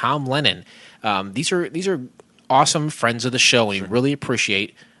and Tom Lennon. These are awesome friends of the show, and we really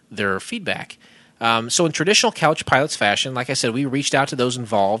appreciate their feedback. So in traditional Couch Pilots fashion, like I said, we reached out to those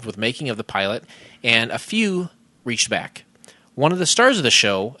involved with making of the pilot, and a few reached back. One of the stars of the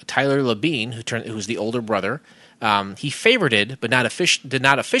show, Tyler Labine, who's the older brother, he favorited but did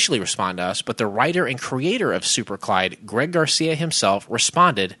not officially respond to us, but the writer and creator of Super Clyde, Greg Garcia himself,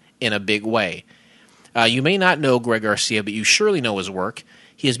 responded in a big way. You may not know Greg Garcia, but you surely know his work.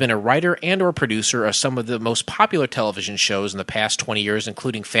 He has been a writer and or producer of some of the most popular television shows in the past 20 years,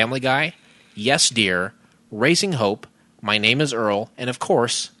 including Family Guy, Yes Dear, Raising Hope, My Name is Earl, and of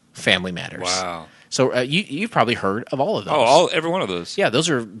course, Family Matters. Wow. So you've probably heard of all of those. Oh, every one of those. Yeah, those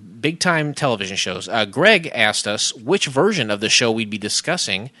are big-time television shows. Greg asked us which version of the show we'd be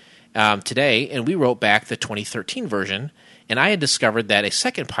discussing today, and we wrote back the 2013 version, and I had discovered that a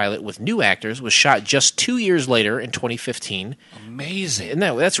second pilot with new actors was shot just 2 years later in 2015. Amazing. And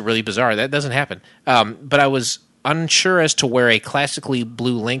that's really bizarre. That doesn't happen. But I was unsure as to where a classically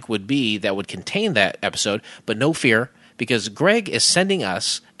blue link would be that would contain that episode, but no fear, because Greg is sending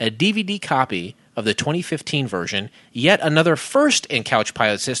us a DVD copy of the 2015 version, yet another first in Couch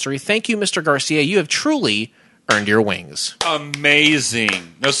Pilots history. Thank you, Mr. Garcia. You have truly earned your wings.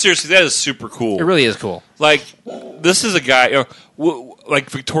 Amazing. No, seriously, that is super cool. It really is cool. Like, this is a guy, like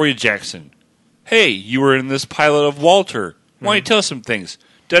Victoria Jackson. Hey, you were in this pilot of Walter. Why don't you tell us some things?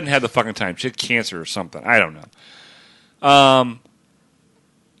 Doesn't have the fucking time. She had cancer or something. I don't know.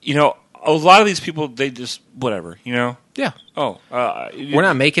 A lot of these people, they just, whatever, Yeah. We're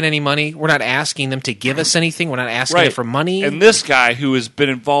not making any money. We're not asking them to give us anything. We're not asking them for money. And this guy who has been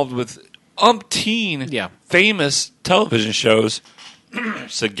involved with umpteen famous television shows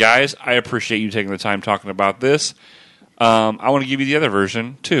said, guys, I appreciate you taking the time talking about this. I want to give you the other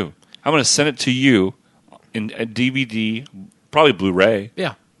version, too. I'm going to send it to you in a DVD, probably Blu-ray.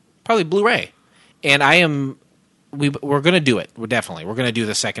 Yeah, probably Blu-ray. And we're going to do it. We're going to do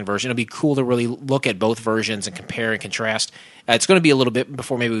the second version. It'll be cool to really look at both versions and compare and contrast. It's going to be a little bit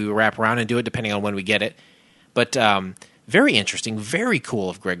before maybe we wrap around and do it, depending on when we get it. But very interesting, very cool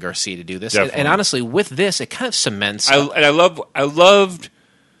of Greg Garcia to do this. And honestly, with this, it kind of cements. I loved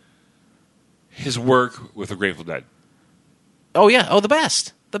his work with the Grateful Dead. Oh yeah, the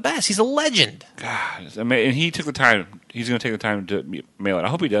best. The best. He's a legend. God, and he took the time. He's going to take the time to mail it. I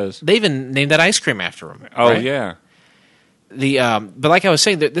hope he does. They even named that ice cream after him. Oh, right? yeah. But like I was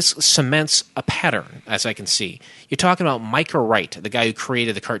saying, this cements a pattern, as I can see. You're talking about Micah Wright, the guy who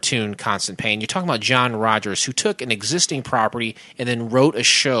created the cartoon Constant Pain. You're talking about John Rogers, who took an existing property and then wrote a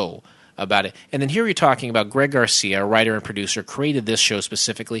show about it. And then here you're talking about Greg Garcia, a writer and producer, created this show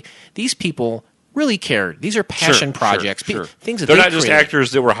specifically. These people really cared. These are passion projects. Sure. Things that they're not created. just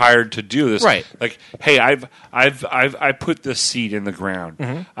actors that were hired to do this. Right. Like, hey, I put this seed in the ground.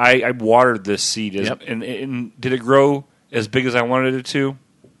 Mm-hmm. I watered this seed, and did it grow as big as I wanted it to?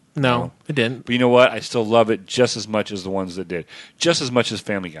 No, it didn't. But you know what? I still love it just as much as the ones that did. Just as much as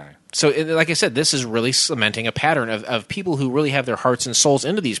Family Guy. So, like I said, this is really cementing a pattern of people who really have their hearts and souls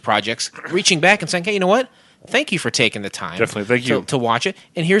into these projects, reaching back and saying, hey, you know what? Thank you for taking the time. Definitely, thank you. To watch it.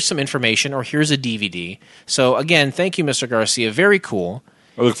 And here's some information, or here's a DVD. So, again, thank you, Mr. Garcia. Very cool.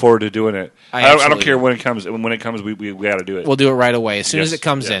 I look forward to doing it. I don't care when it comes. When it comes, we got to do it. We'll do it right away as soon as it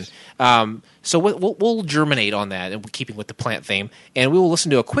comes in. So we'll germinate on that, and keeping with the plant theme. And we will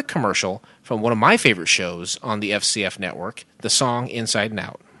listen to a quick commercial from one of my favorite shows on the FCF network, the song Inside and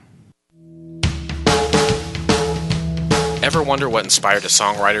Out. Ever wonder what inspired a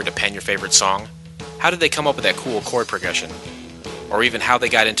songwriter to pen your favorite song? How did they come up with that cool chord progression? Or even how they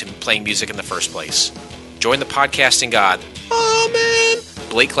got into playing music in the first place? Join the podcasting god,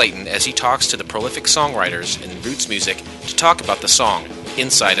 Blake Clayton, as he talks to the prolific songwriters in roots music to talk about the song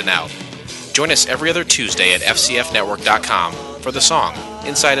Inside and Out. Join us every other Tuesday at fcfnetwork.com for the song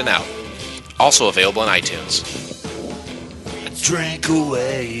Inside and Out. Also available on iTunes. Drink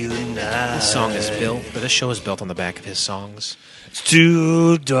away the night. This show is built on the back of his songs. It's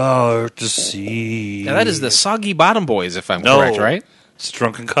too dark to see. Now that is the Soggy Bottom Boys, if I'm correct, right? It's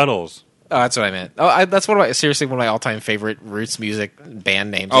Drunken Cuddles. Oh, that's what I meant. That's one of my all-time favorite roots music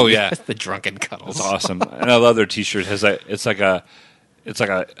band names. Oh yeah, the Drunken Cuddles. It's awesome, and I love their T-shirt. It's like a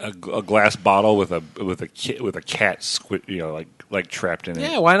glass bottle with a cat like trapped in it.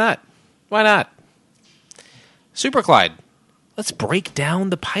 Yeah, why not? Why not? Super Clyde. Let's break down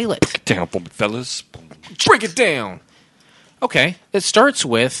the pilot. Down, fellas. Break it down. Okay, it starts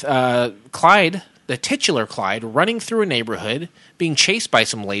with Clyde, the titular Clyde, running through a neighborhood, being chased by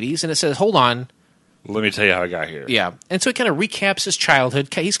some ladies, and it says, hold on. Let me tell you how I got here. Yeah, and so it kind of recaps his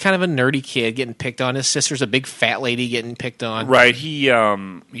childhood. He's kind of a nerdy kid getting picked on. His sister's a big fat lady getting picked on. Right, he's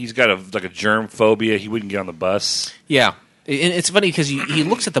got a germ phobia. He wouldn't get on the bus. Yeah. And it's funny because he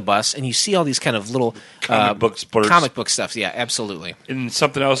looks at the bus and you see all these kind of little comic book stuff. Yeah, absolutely. And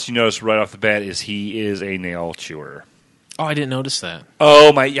something else you notice right off the bat is he is a nail chewer. Oh, I didn't notice that.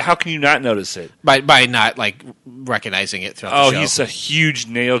 Oh my! How can you not notice it? By not recognizing it throughout the show. He's a huge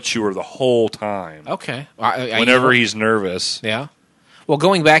nail chewer the whole time. Okay. Whenever he's nervous. Yeah. Well,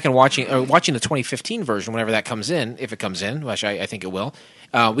 going back and watching the 2015 version, whenever that comes in, if it comes in, which I think it will,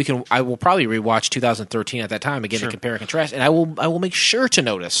 I will probably rewatch 2013 at that time again to compare and contrast, and I will make sure to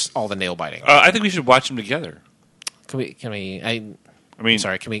notice all the nail biting. I think we should watch them together. Can we? Can we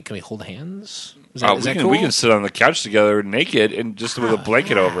hold hands? Is that cool? We can sit on the couch together naked and just with a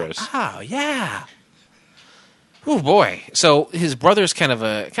blanket over us. Oh yeah. Oh boy! So his brother's kind of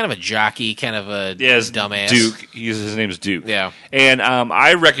a jockey, kind of a dumbass. Duke. His name is Duke. Yeah. And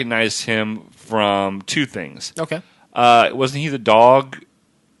I recognized him from two things. Okay. Wasn't he the dog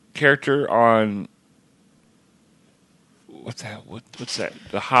character on what's that? What's that?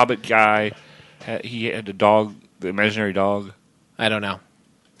 The Hobbit guy. He had the dog, the imaginary dog. I don't know.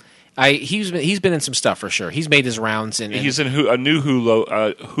 He's been in some stuff for sure. He's made his rounds in. He's in a new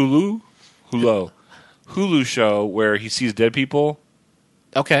Hulu. Hulu show where he sees dead people.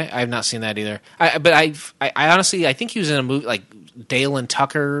 Okay, I have not seen that either. I honestly, I think he was in a movie like Dale and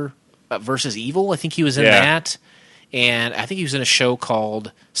Tucker versus Evil. I think he was in that, and I think he was in a show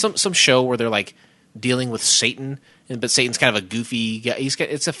called some show where they're like dealing with Satan, but Satan's kind of a goofy guy.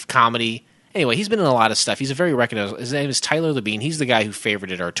 It's a comedy. Anyway, he's been in a lot of stuff. He's a very recognizable. His name is Tyler Labine. He's the guy who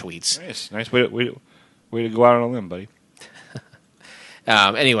favorited our tweets. Nice way to go out on a limb, buddy.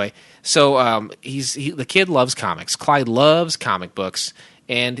 Anyway, so the kid loves comics. Clyde loves comic books,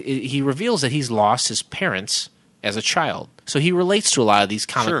 and he reveals that he's lost his parents as a child. So he relates to a lot of these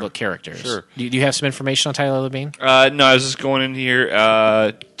comic book characters. Sure. Do you have some information on Tyler Labine? No, I was just going in here.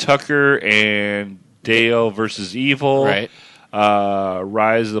 Tucker and Dale versus Evil. Right.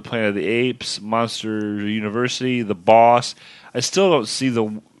 Rise of the Planet of the Apes, Monster University, The Boss. I still don't see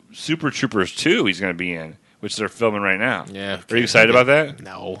the Super Troopers 2 he's going to be in, which they're filming right now. Yeah. Are you excited about that?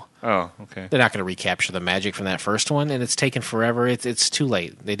 No. Oh, okay. They're not going to recapture the magic from that first one, and it's taken forever. It's too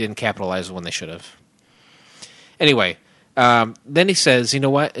late. They didn't capitalize when they should have. Anyway, then he says, you know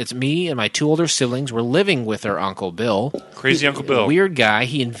what? It's me and my 2 older siblings. We're living with our Uncle Bill. Crazy Uncle Bill. Weird guy.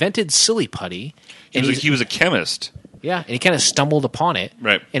 He invented Silly Putty. He was a chemist. Yeah, and he kind of stumbled upon it.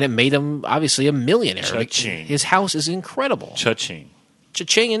 Right. And it made him, obviously, a millionaire. Cha-ching. His house is incredible. Cha-ching.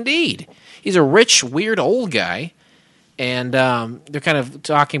 Cha-ching, indeed. He's a rich, weird old guy. And they're kind of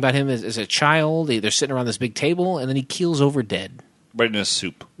talking about him as a child. They're sitting around this big table, and then he keels over dead. Right in a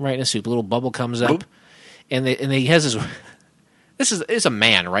soup. Right in a soup. A little bubble comes up. And he has his... This is a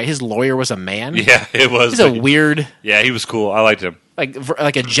man, right? His lawyer was a man? Yeah, it was. He's a weird... Yeah, he was cool. I liked him. Like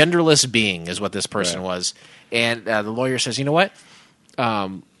a genderless being is what this person was. And the lawyer says, you know what?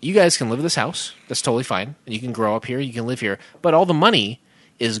 You guys can live in this house. That's totally fine. You can grow up here. You can live here. But all the money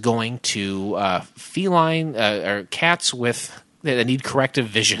is going to feline or cats that need corrective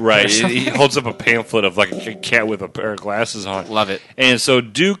vision. Right. He holds up a pamphlet of like a cat with a pair of glasses on. Love it. And so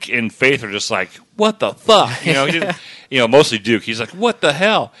Duke and Faith are just like, what the fuck? You know, mostly Duke. He's like, what the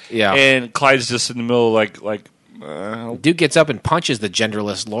hell? Yeah. And Clyde's just in the middle like Duke gets up and punches the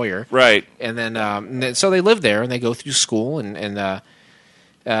genderless lawyer. Right. And then so they live there and they go through school and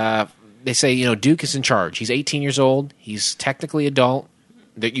they say, you know, Duke is in charge. He's 18 years old. He's technically adult.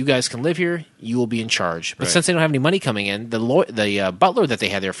 That you guys can live here. You will be in charge. But since they don't have any money coming in, the butler that they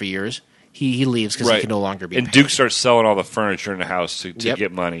had there for years, he leaves because he can no longer be. And paid. Duke starts selling all the furniture in the house to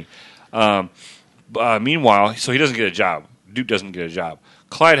get money. Meanwhile, so he doesn't get a job. Duke doesn't get a job.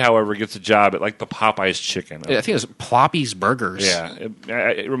 Clyde, however, gets a job at like the Popeye's Chicken. I think it was Ploppy's Burgers. Yeah,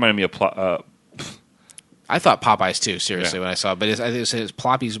 it reminded me of. I thought Popeyes too. Seriously, when I saw it, but it was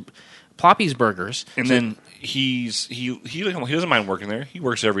Ploppy's Burgers. And then he doesn't mind working there. He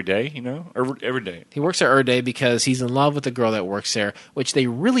works every day, you know, every day. He works there every day because he's in love with the girl that works there, which they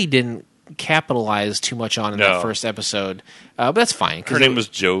really didn't capitalize too much on in that first episode. But that's fine. Her name was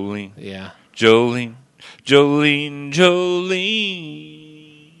Jolene. Yeah. Jolene.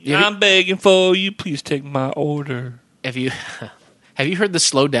 I'm begging for you. Please take my order. Have you heard the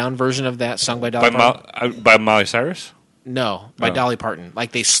slowed down version of that sung by Dolly Parton? By Miley Cyrus? No, by Dolly Parton.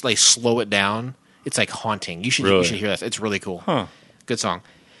 Like they slow it down. It's like haunting. You should hear that. It's really cool. Huh. Good song.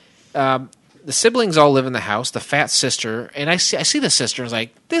 The siblings all live in the house. The fat sister, and I see the sister. Is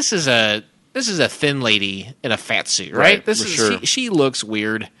like this is a thin lady in a fat suit, right? She looks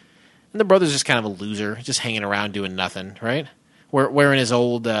weird. And the brother's just kind of a loser, just hanging around doing nothing, right? Wearing his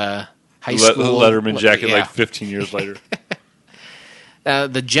old high school Letterman jacket like 15 years later.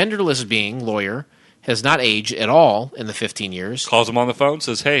 The genderless being, lawyer, has not aged at all in the 15 years. Calls him on the phone,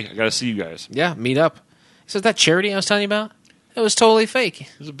 says, hey, I got to see you guys. Yeah, meet up. He says, that charity I was telling you about, it was totally fake.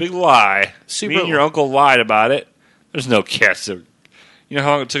 It was a big lie. Me and your uncle lied about it. There's no cats there. You know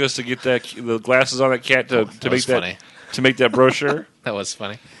how long it took us to get the glasses on that cat to make that brochure? That was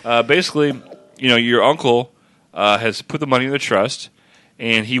funny. Basically, you know, your uncle has put the money in the trust,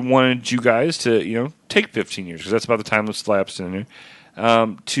 and he wanted you guys to, you know, take 15 years because that's about the time that's lapsed in there.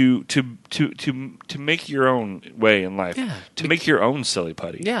 To make your own way in life, to make your own silly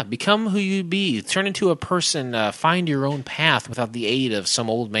putty. Yeah, become who you be. Turn into a person. Find your own path without the aid of some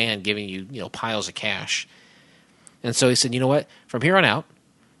old man giving you, you know, piles of cash. And so he said, you know what? From here on out,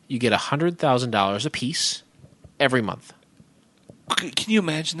 you get $100,000 apiece every month. Can you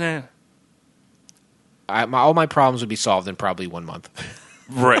imagine that? All my problems would be solved in probably 1 month.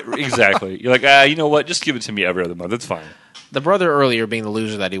 Right, exactly. You're like, you know what? Just give it to me every other month. It's fine. The brother earlier, being the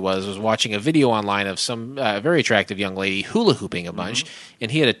loser that he was watching a video online of some very attractive young lady hula hooping a bunch,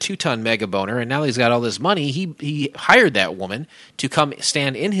 and he had a 2-ton mega boner, and now he's got all this money. He hired that woman to come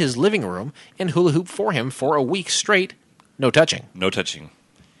stand in his living room and hula hoop for him for a week straight. No touching. No touching.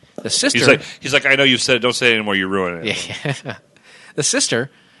 The sister... He's like, I know you've said it. Don't say it anymore. You're ruining it. Yeah. The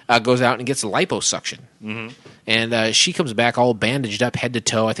sister goes out and gets liposuction. Mm-hmm. And she comes back all bandaged up head to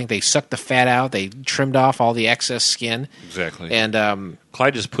toe. I think they sucked the fat out. They trimmed off all the excess skin. Exactly. And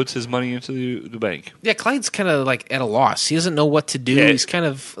Clyde just puts his money into the bank. Yeah, Clyde's kind of like at a loss. He doesn't know what to do. Yeah. He's kind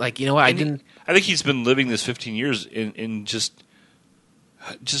of like, you know what, I think he's been living this 15 years in just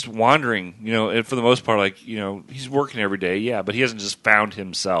wandering, and for the most part, like, he's working every day, yeah, but he hasn't just found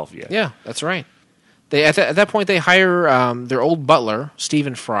himself yet. Yeah, that's right. They at that point they hire their old butler,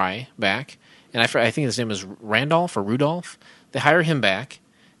 Stephen Fry, back, and I think his name is Randolph or Rudolph. They hire him back,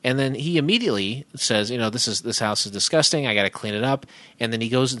 and then he immediately says, this house is disgusting. I got to clean it up. And then he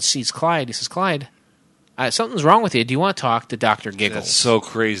goes and sees Clyde. He says, Clyde, something's wrong with you. Do you want to talk to Dr. Giggles? That's so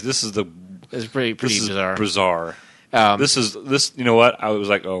crazy. It's pretty bizarre. Bizarre. This. You know what? I was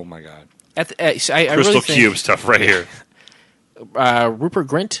like, oh my god. Crystal really cube stuff right here. Rupert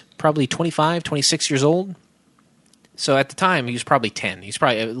Grint, probably 25, 26 years old. So at the time, he was probably 10. He's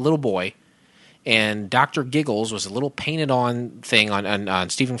probably a little boy. And Dr. Giggles was a little painted-on thing on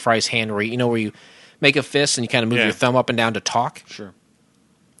Stephen Fry's hand where you make a fist and you kind of move your thumb up and down to talk. Sure.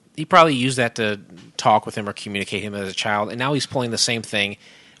 He probably used that to talk with him or communicate him as a child. And now he's pulling the same thing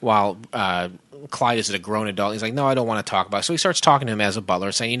while Clyde is a grown adult. He's like, no, I don't want to talk about it. So he starts talking to him as a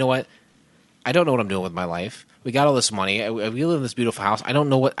butler, saying, you know what? I don't know what I'm doing with my life. We got all this money. We live in this beautiful house. I don't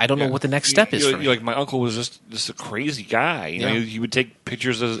know what the next step is for me. Like, my uncle was just a crazy guy. He would take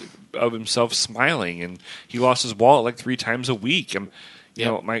pictures of himself smiling, and he lost his wallet like 3 times a week. And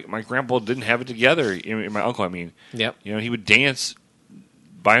my grandpa didn't have it together. My uncle, I mean. Yep. He would dance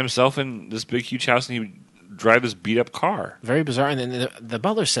by himself in this big, huge house, and he would drive this beat-up car. Very bizarre. And then the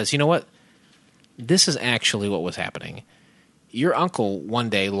butler says, you know what? This is actually what was happening. Your uncle one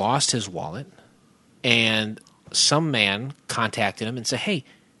day lost his wallet, and some man contacted him and said, hey,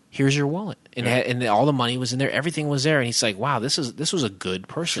 here's your wallet. And all the money was in there. Everything was there. And he's like, wow, this was a good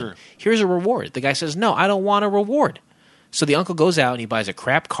person. Sure. Here's a reward. The guy says, no, I don't want a reward. So the uncle goes out and he buys a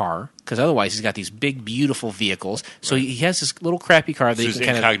crap car, because otherwise he's got these big, beautiful vehicles. So he has this little crappy car that he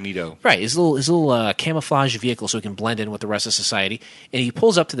can incognito. Right, his little camouflage vehicle so he can blend in with the rest of society. And he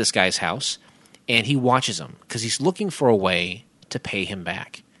pulls up to this guy's house, and he watches him, because he's looking for a way to pay him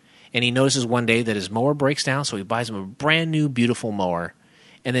back. And he notices one day that his mower breaks down, so he buys him a brand new, beautiful mower.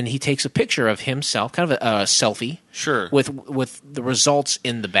 And then he takes a picture of himself, kind of a selfie, sure, with the results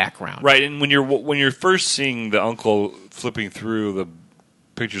in the background. Right, and when you're first seeing the uncle flipping through the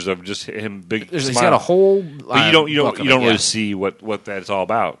pictures of just him big, he's got a whole. But you don't really see what that's all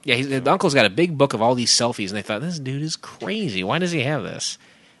about. Yeah, the uncle's got a big book of all these selfies, and they thought, this dude is crazy. Why does he have this?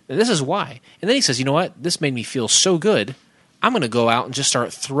 And this is why. And then he says, you know what? This made me feel so good. I'm going to go out and just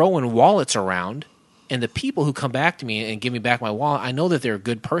start throwing wallets around, and the people who come back to me and give me back my wallet, I know that they're a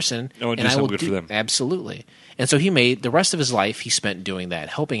good person, and I will do for them. Absolutely. And so he made the rest of his life he spent doing that,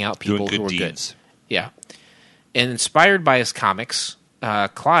 helping out people who were deeds. Good. Yeah. And inspired by his comics,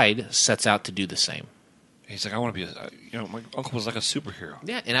 Clyde sets out to do the same. He's like, I want to be my uncle was like a superhero.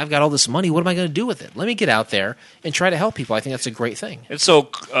 Yeah, and I've got all this money. What am I going to do with it? Let me get out there and try to help people. I think that's a great thing. And so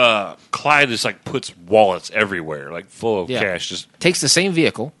Clyde just like puts wallets everywhere, like full of cash. Just takes the same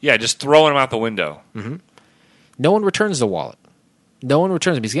vehicle. Yeah, just throwing them out the window. Mm-hmm. No one returns the wallet. No one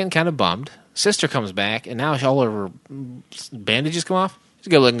returns him. He's getting kind of bummed. Sister comes back, and now all of her bandages come off. She's a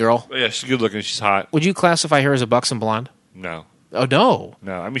good-looking girl. Yeah, she's good-looking. She's hot. Would you classify her as a buxom blonde? No. Oh, no.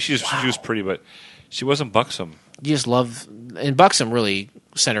 No, I mean, she was pretty, but she wasn't buxom. You just love... And buxom really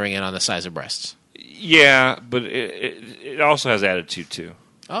centering in on the size of breasts. Yeah, but it also has attitude, too.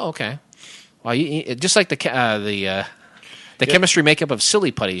 Oh, okay. Well, just like the chemistry makeup of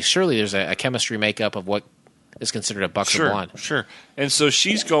silly putty, surely there's a chemistry makeup of what is considered a buxom blonde. Sure. And so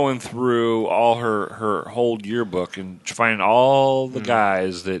she's going through all her whole yearbook and finding all the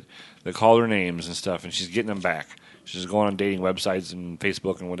guys that called her names and stuff, and she's getting them back. She's going on dating websites and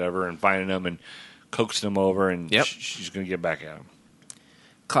Facebook and whatever and finding them and coaxing them over, and she's going to get back at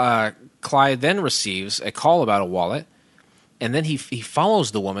them. Clyde then receives a call about a wallet, and then he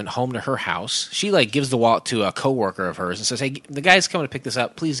follows the woman home to her house. She gives the wallet to a coworker of hers and says, "Hey, the guy's coming to pick this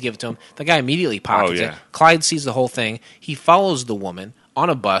up. Please give it to him." The guy immediately pockets it. Clyde sees the whole thing. He follows the woman on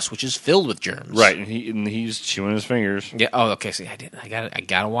a bus which is filled with germs. Right, and he's chewing his fingers. Yeah. Oh, okay. See, I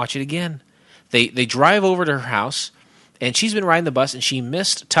got to watch it again. They drive over to her house, and she's been riding the bus, and she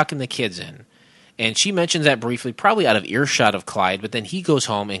missed tucking the kids in. And she mentions that briefly, probably out of earshot of Clyde, but then he goes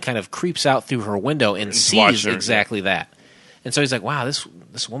home and kind of creeps out through her window and sees exactly that. And so he's like, wow,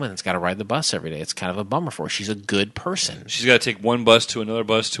 this woman has got to ride the bus every day. It's kind of a bummer for her. She's a good person. She's got to take one bus to another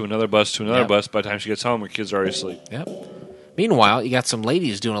bus to another bus to another bus. By the time she gets home, her kids are already asleep. Yep. Meanwhile, you got some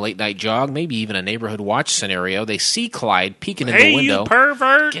ladies doing a late-night jog, maybe even a neighborhood watch scenario. They see Clyde peeking in the Hey, window. you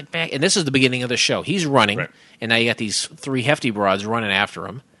pervert! Get back. And this is the beginning of the show. He's running, Right. and now you got these 3 hefty broads running after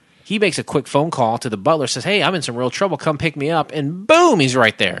him. He makes a quick phone call to the butler, says, hey, I'm in some real trouble. Come pick me up. And boom, he's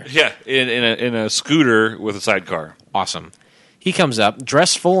right there. Yeah, in a scooter with a sidecar. Awesome. He comes up,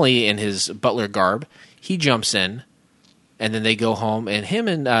 dressed fully in his butler garb. He jumps in, and then they go home, and him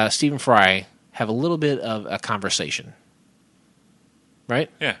and Stephen Fry have a little bit of a conversation. Right?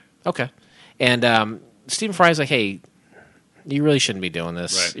 Yeah. Okay. And Stephen Fry's like, hey, you really shouldn't be doing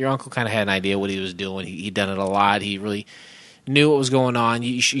this. Right. Your uncle kind of had an idea what he was doing. He'd done it a lot. He really knew what was going on.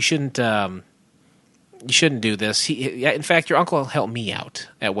 You shouldn't do this. In fact, your uncle helped me out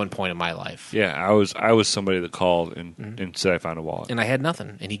at one point in my life. Yeah, I was somebody that called and said I found a wallet. And I had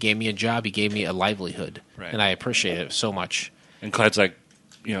nothing. And he gave me a job. He gave me a livelihood. Right. And I appreciate it so much. And Clyde's like,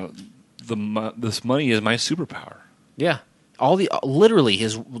 this money is my superpower. Yeah. Literally,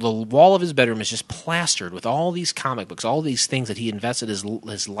 the wall of his bedroom is just plastered with all these comic books, all these things that he invested his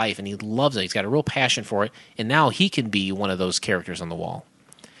life, and he loves it. He's got a real passion for it, and now he can be one of those characters on the wall.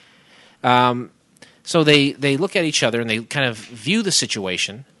 So they look at each other, and they kind of view the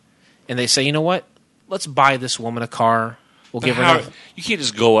situation, and they say, you know what? Let's buy this woman a car. We'll give her You can't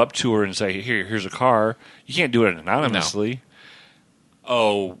just go up to her and say, here's a car. You can't do it anonymously. No.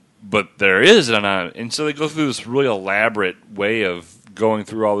 Oh, but there is an anonymous. And so they go through this really elaborate way of going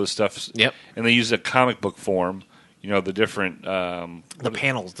through all this stuff. Yep. And they use a comic book form, the different... the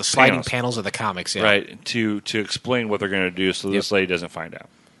panels, the sliding panels of the comics. Yeah. Right, to explain what they're going to do so this lady doesn't find out.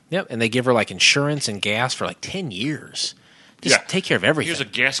 Yep, and they give her insurance and gas for 10 years. Just take care of everything. Here's a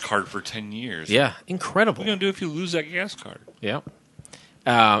gas card for 10 years. Yeah, incredible. What are you going to do if you lose that gas card? Yeah.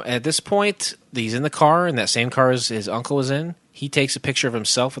 At this point, he's in the car, and that same car as his uncle was in. He takes a picture of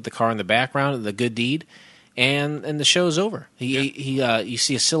himself with the car in the background, the good deed, and the show's over. You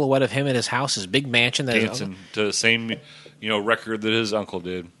see a silhouette of him at his house, his big mansion. Dancing to the same record that his uncle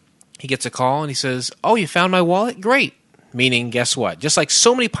did. He gets a call, and he says, oh, you found my wallet? Great. Meaning, guess what? Just like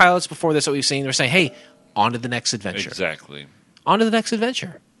so many pilots before this that we've seen, they're saying, hey, on to the next adventure. Exactly. On to the next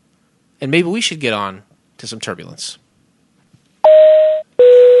adventure. And maybe we should get on to some turbulence.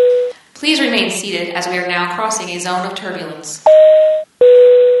 Please remain seated as we are now crossing a zone of turbulence.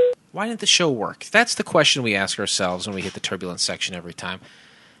 Why didn't the show work? That's the question we ask ourselves when we hit the turbulence section every time.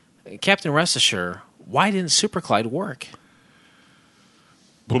 Captain Rest Assured, why didn't Super Clyde work?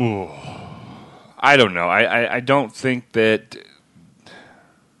 I don't know. I don't think that...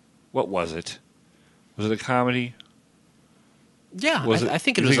 What was it? Was it a comedy? Yeah, I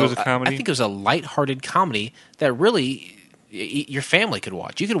think it was a comedy. I think it was a lighthearted comedy that really your family could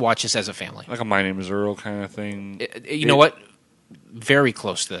watch. You could watch this as a family, like a My Name Is Earl kind of thing. You know what? Very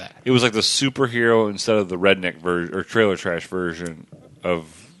close to that. It was like the superhero instead of the redneck version or trailer trash version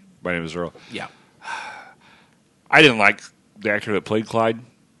of My Name Is Earl. Yeah, I didn't like the actor that played Clyde.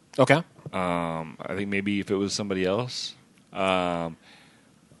 Okay, I think maybe if it was somebody else.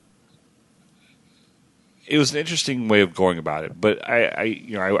 It was an interesting way of going about it, but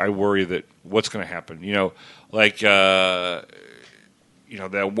I worry that what's going to happen. That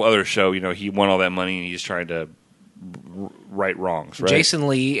other show. He won all that money and he's trying to right wrongs. Right? Jason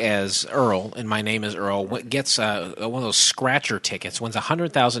Lee as Earl, and My Name Is Earl, gets one of those scratcher tickets, wins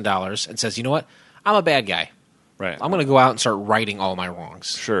 $100,000, and says, "You know what? I'm a bad guy. Right. I'm going to go out and start righting all my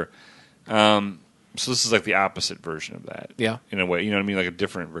wrongs." Sure. So this is like the opposite version of that. Yeah. In a way, you know what I mean, like a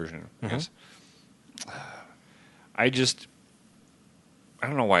different version. Mm-hmm. I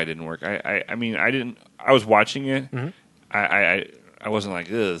don't know why it didn't work. I was watching it. Mm-hmm. I wasn't like,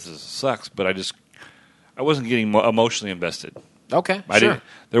 this sucks, but I wasn't getting emotionally invested. Okay, sure.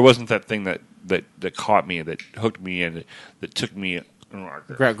 There wasn't that thing that caught me, that hooked me, and that took me.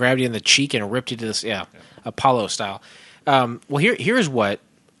 Grabbed you in the cheek and ripped you to this, Apollo style. Well, here's what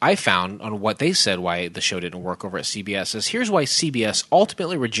I found on what they said why the show didn't work over at CBS. Is here's why CBS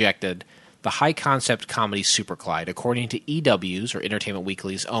ultimately rejected the high-concept comedy Super Clyde, according to EW's, or Entertainment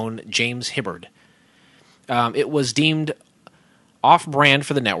Weekly's, own James Hibbard. It was deemed off-brand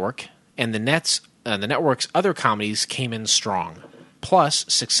for the network, and the network's other comedies came in strong. Plus,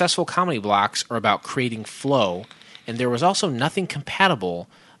 successful comedy blocks are about creating flow, and there was also nothing compatible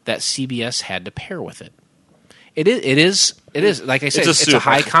that CBS had to pair with it. It is like I said, it's a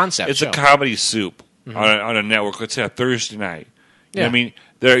high-concept It's show. a comedy soup on a network. Let's say a Thursday night. You know what I mean?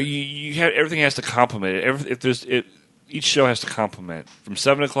 You have everything has to complement it. Each show has to complement from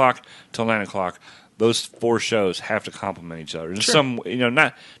 7 o'clock till 9 o'clock those 4 shows have to complement each other in some,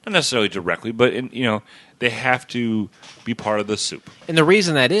 not necessarily directly, but they have to be part of the soup. And the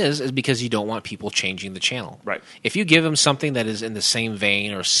reason that is because you don't want people changing the channel. Right. If you give them something that is in the same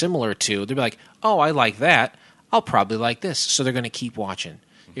vein or similar to, they'll be like, oh, I like that. I'll probably like this. So they're going to keep watching.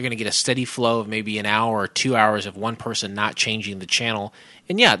 You're going to get a steady flow of maybe an hour or 2 hours of one person not changing the channel.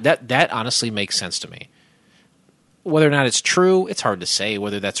 And yeah, that honestly makes sense to me. Whether or not it's true, it's hard to say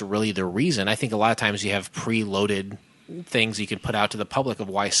whether that's really the reason. I think a lot of times you have preloaded things you can put out to the public of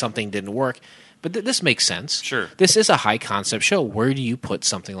why something didn't work. But this makes sense. Sure. This is a high-concept show. Where do you put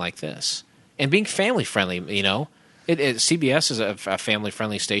something like this? And being family-friendly, CBS is a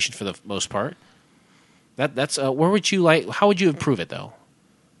family-friendly station for the most part. That's where would you like? How would you improve it, though?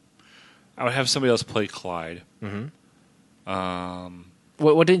 I would have somebody else play Clyde. Mm-hmm.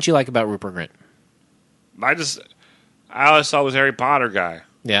 What didn't you like about Rupert Grint? I always thought it was Harry Potter guy.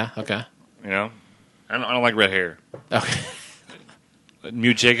 Yeah. Okay. I don't like red hair. Okay.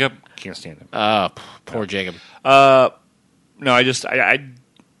 Mute Jacob, can't stand him. Poor Jacob. No,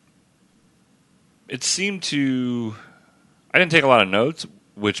 it seemed to. I didn't take a lot of notes,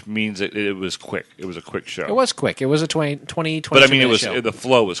 which means it was quick. It was a quick show. It was quick. It was a 20 But I mean, show. the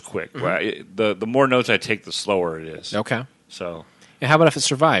flow was quick. Mm-hmm. Right? The more notes I take, the slower it is. Okay. So. And how about if it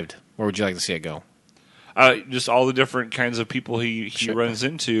survived? Where would you like to see it go? Just all the different kinds of people he runs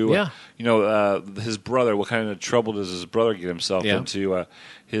into. Yeah. His brother. What kind of trouble does his brother get himself Yeah. into?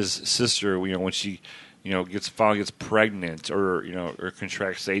 His sister. When she, finally gets pregnant or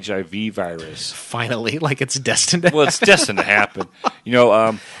contracts the HIV virus. Finally, like it's destined to Well, it's destined to happen.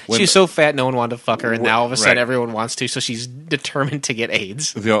 She's so fat, no one wanted to fuck her, and now all of a sudden Right. everyone wants to, so she's determined to get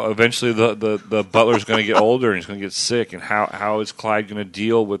AIDS. Eventually the butler's going to get older and he's going to get sick, and how is Clyde going to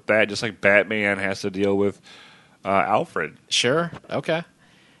deal with that? Just like Batman has to deal with Alfred. Sure. Okay.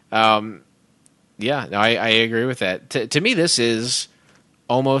 Yeah, no, I agree with that. To me, this is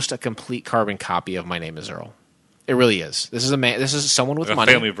almost a complete carbon copy of My Name Is Earl. It really is. This is a man. This is someone with Like a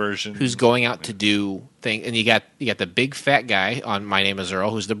money, family version, who's going out to do things. And you got the big fat guy on My Name Is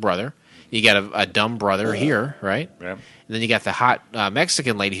Earl, who's the brother. You got a dumb brother here, right? Yeah. And then you got the hot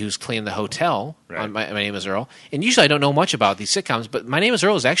Mexican lady who's cleaning the hotel Right. on My Name Is Earl. And usually I don't know much about these sitcoms, but My Name Is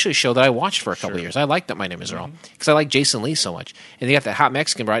Earl is actually a show that I watched for a couple of years. I liked that My Name Is Earl because I like Jason Lee so much. And you got the hot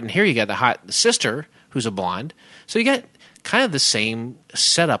Mexican bride, and here you got the hot sister who's a blonde. So you got kind of the same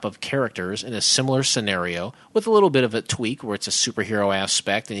setup of characters in a similar scenario with a little bit of a tweak where it's a superhero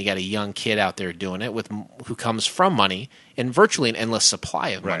aspect, and you got a young kid out there doing it who comes from money and virtually an endless supply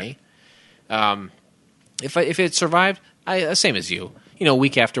of money. If it survived, same as you.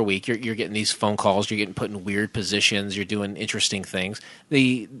 Week after week, you're getting these phone calls, you're getting put in weird positions, you're doing interesting things.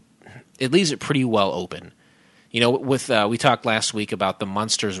 It leaves it pretty well open. We talked last week about the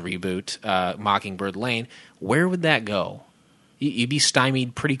Munsters reboot, Mockingbird Lane. Where would that go? You'd be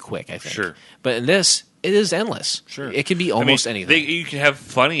stymied pretty quick, I think. Sure. But in this, it is endless. Sure. It can be almost anything. You can have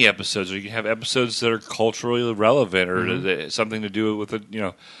funny episodes, or you can have episodes that are culturally relevant, or something to do with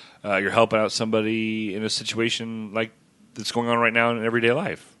you're helping out somebody in a situation like that's going on right now in everyday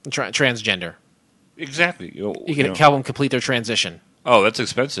life. Transgender. Exactly. You can help them complete their transition. Oh, that's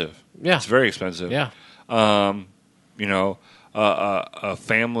expensive. Yeah. It's very expensive. Yeah. A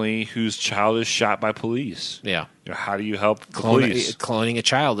family whose child is shot by police. Yeah. How do you help the police? Cloning a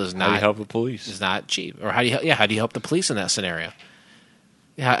child is How do you help the police? Is not cheap. Or how do you help the police in that scenario?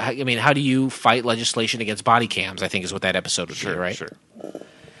 How do you fight legislation against body cams? I think is what that episode would be, right? Sure.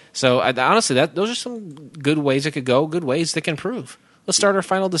 So honestly, those are some good ways it could go. Good ways that can improve. Let's start our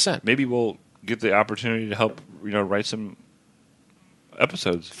final descent. Maybe we'll get the opportunity to help write some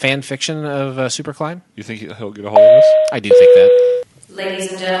episodes. Fan fiction of Super Clyde? You think he'll get a hold of us? I do think that.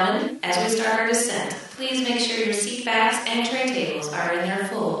 Ladies and gentlemen, as we start our descent, please make sure your seat backs and tray tables are in their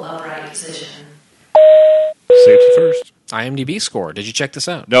full upright position. Safety first. IMDb score. Did you check this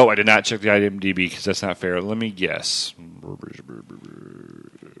out? No, I did not check the IMDb because that's not fair. Let me guess.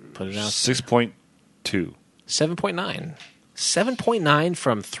 Put it out. 6.2. 7.9. 7.9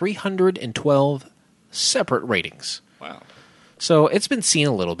 from 312 separate ratings. Wow. So it's been seen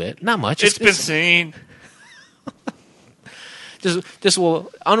a little bit. Not much. It's been seen. Just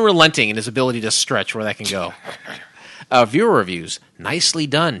unrelenting in his ability to stretch where that can go. Viewer reviews. Nicely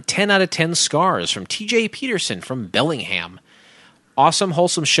done. 10 out of 10 scars from TJ Peterson from Bellingham. Awesome,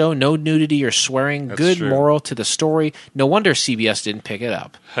 wholesome show. No nudity or swearing. That's Good true. moral to the story. No wonder CBS didn't pick it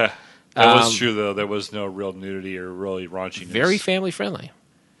up. That was true, though. There was no real nudity or really raunchiness. Very family friendly.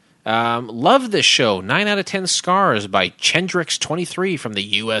 Love this show. 9 out of 10 scars by Chendrix23 from the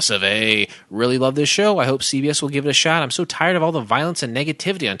US of A. Really love this show. I hope CBS will give it a shot. I'm so tired of all the violence and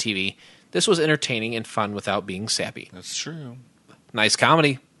negativity on TV. This was entertaining and fun without being sappy. That's true. Nice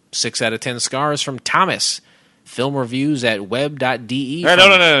comedy. 6 out of 10 scars from Thomas. Film reviews at web.de.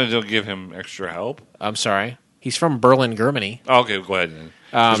 No, don't give him extra help. I'm sorry. He's from Berlin, Germany. Oh, okay, go ahead then.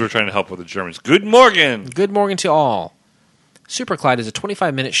 Because we're trying to help with the Germans. Good morning! Good morning to all. Super Clyde is a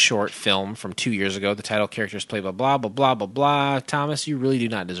 25-minute short film from 2 years ago. The title characters play blah, blah, blah, blah, blah, blah. Thomas, you really do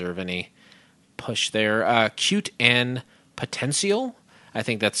not deserve any push there. Cute and Potential. I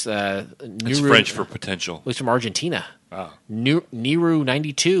think that's It's French for potential. He's from Argentina. Oh. Niru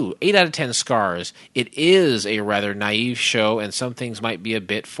 92, 8 out of 10 scars. It is a rather naive show, and some things might be a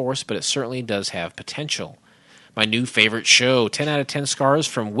bit forced, but it certainly does have potential. My new favorite show, 10 out of 10 scars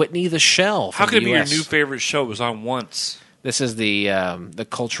from Whitney the Shell. How could it be your new favorite show? It was on once. This is the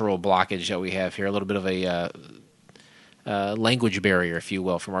cultural blockage that we have here, a little bit of a language barrier, if you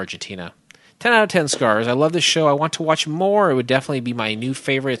will, from Argentina. 10 out of 10 scars. I love this show. I want to watch more. It would definitely be my new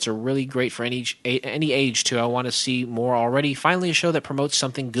favorite. It's a really great for any age, too. I want to see more already. Finally, a show that promotes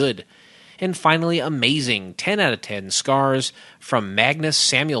something good. And finally, amazing. 10 out of 10 scars from Magnus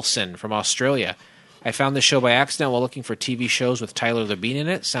Samuelson from Australia. I found this show by accident while looking for TV shows with Tyler the Bean in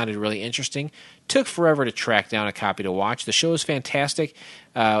it. Sounded really interesting. Took forever to track down a copy to watch. The show is fantastic.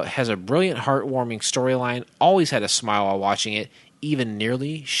 Has a brilliant, heartwarming storyline. Always had a smile while watching it. Even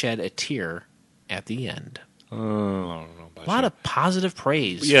nearly shed a tear at the end. I don't know about a lot of positive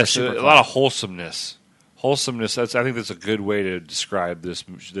praise. Yes, a lot of wholesomeness. Wholesomeness. I think that's a good way to describe this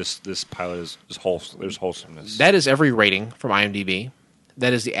pilot. Is wholesome. There's wholesomeness. That is every rating from IMDb.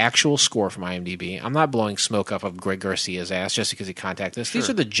 That is the actual score from IMDb. I'm not blowing smoke up of Greg Garcia's ass just because he contacted us. Sure. These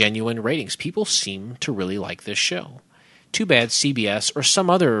are the genuine ratings. People seem to really like this show. Too bad CBS or some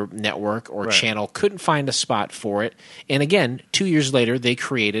other network or channel couldn't find a spot for it. And again, 2 years later, they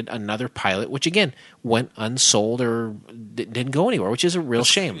created another pilot, which again went unsold or didn't go anywhere, which is a real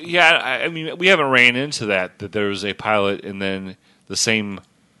shame. Yeah, I mean, we haven't ran into that there was a pilot and then the same.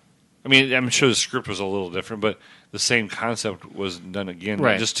 I mean, I'm sure the script was a little different, but the same concept was done again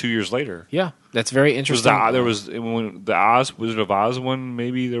just 2 years later. Yeah, that's very interesting. There was when the Wizard of Oz one,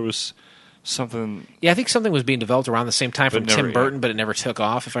 maybe there was something. Yeah, I think something was being developed around the same time from never, Tim Burton, but it never took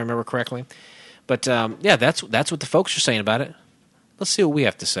off, if I remember correctly. But yeah, that's what the folks are saying about it. Let's see what we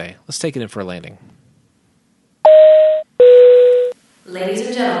have to say. Let's take it in for a landing. Ladies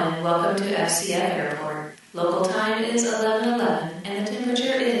and gentlemen, welcome to FCF Airport. Local time is 11:11 and the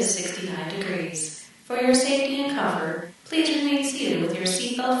temperature is 69 degrees. For your safety and comfort, please remain seated with your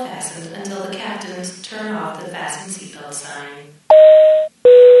seatbelt fastened until the captains turn off the fasten seatbelt sign.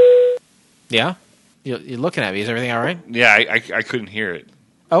 Yeah? You're looking at me. Is everything all right? Yeah, I couldn't hear it.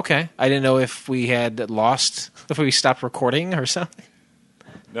 Okay. I didn't know if we had lost, if we stopped recording or something.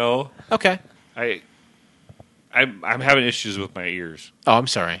 No. Okay. I'm having issues with my ears. Oh, I'm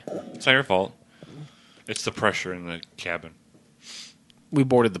sorry. It's not your fault. It's the pressure in the cabin. We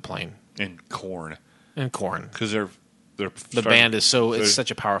boarded the plane. And corn. Because they're the band is it's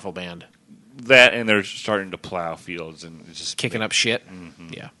such a powerful band. That and they're starting to plow fields and it's just kicking up shit. Mm-hmm.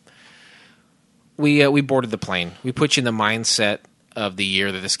 Yeah. We boarded the plane. We put you in the mindset of the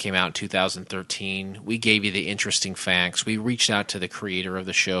year that this came out in 2013. We gave you the interesting facts. We reached out to the creator of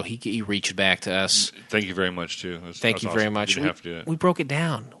the show. He reached back to us. Thank you very much, too. Thank you very much. You didn't have to do it. We broke it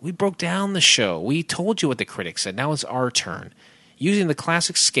down. We broke down the show. We told you what the critics said. Now it's our turn. Using the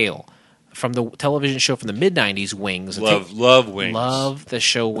classic scale from the television show from the mid-90s, Wings. Love Wings. Love the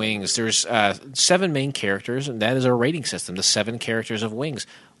show Wings. There's 7 main characters, and that is our rating system, the 7 characters of Wings.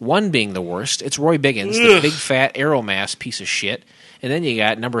 One being the worst. It's Roy Biggins, the big, fat, Aeromass piece of shit. And then you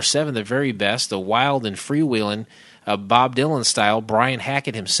got number 7, the very best, the wild and freewheeling, Bob Dylan style, Brian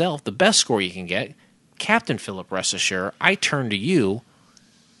Hackett himself, the best score you can get. Captain Philip, rest assured, I turn to you.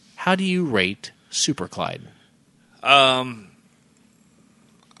 How do you rate Super Clyde?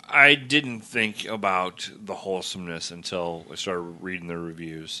 I didn't think about the wholesomeness until I started reading the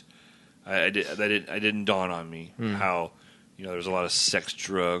reviews. It didn't dawn on me how there's a lot of sex,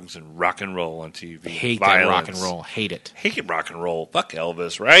 drugs, and rock and roll on TV. Hate violence. that rock and roll. Hate it. Hate rock and roll. Fuck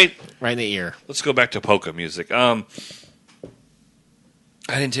Elvis, right? Right in the ear. Let's go back to polka music. I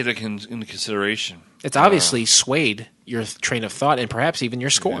didn't take that into consideration. It's obviously swayed your train of thought and perhaps even your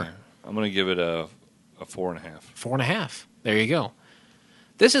score. Yeah. I'm going to give it a 4.5. 4.5. There you go.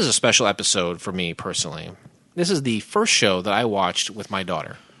 This is a special episode for me personally. This is the first show that I watched with my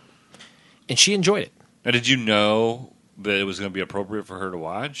daughter, and she enjoyed it. Now, did you know that it was going to be appropriate for her to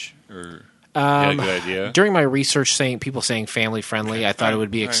watch, or you had a good idea? During my research, people saying family friendly, I thought it would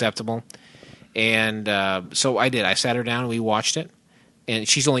be acceptable, and so I did. I sat her down and we watched it, and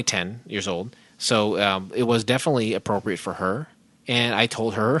she's only 10 years old, so it was definitely appropriate for her. And I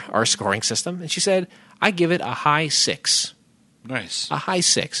told her our scoring system, and she said, I give it a high 6. Nice. A high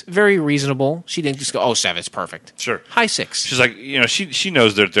 6. Very reasonable. She didn't just go, oh, 7, it's perfect. Sure. High 6. She's like, she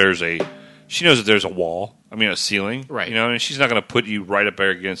knows that there's a wall. I mean, a ceiling. Right. And she's not going to put you right up there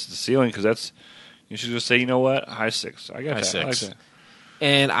against the ceiling because that's. She's going to say, you know what, high 6. I got High that. 6. I like that.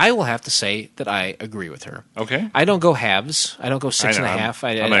 And I will have to say that I agree with her. Okay. I don't go halves. I don't go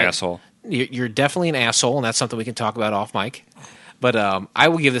 6.5. I'm an asshole. You're definitely an asshole, and that's something we can talk about off mic. But I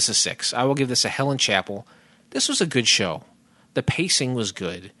will give this a 6. I will give this a Helen Chapel. This was a good show. The pacing was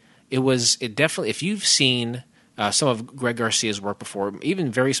good. It definitely, if you've seen some of Greg Garcia's work before,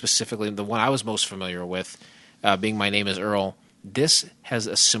 even very specifically the one I was most familiar with, being My Name is Earl, this has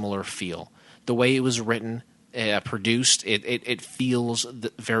a similar feel. The way it was written, produced, it feels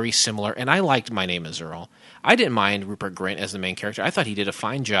very similar. And I liked My Name is Earl. I didn't mind Rupert Grint as the main character. I thought he did a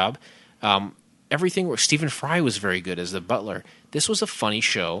fine job. Everything, Stephen Fry was very good as the butler. This was a funny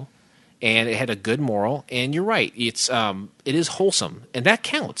show, and it had a good moral. And you're right, it is wholesome, and that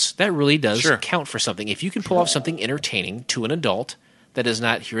counts. That really does count for something. If you can pull off something entertaining to an adult that is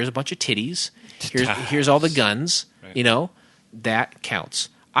not, here's a bunch of titties, here's all the guns, right. That counts.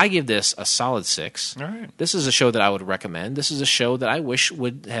 I give this a solid 6. All right. This is a show that I would recommend. This is a show that I wish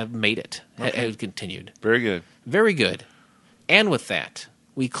would have made it, had continued. Very good. Very good. And with that,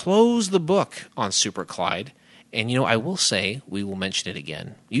 we close the book on Super Clyde. And, I will say we will mention it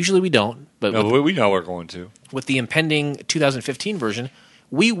again. Usually we don't. But we know we're going to. With the impending 2015 version,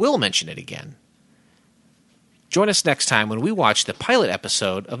 we will mention it again. Join us next time when we watch the pilot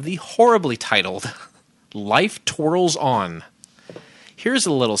episode of the horribly titled Life Twirls On. Here's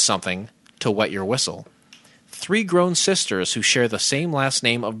a little something to wet your whistle. 3 grown sisters who share the same last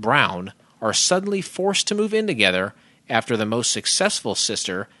name of Brown are suddenly forced to move in together after the most successful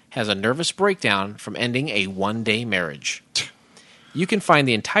sister has a nervous breakdown from ending a one-day marriage. You can find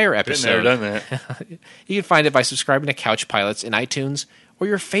the entire episode. Been there, done that. You can find it by subscribing to Couch Pilots in iTunes or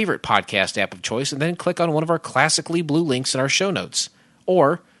your favorite podcast app of choice, and then click on one of our classically blue links in our show notes.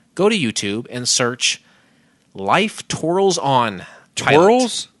 Or go to YouTube and search Life Twirls On.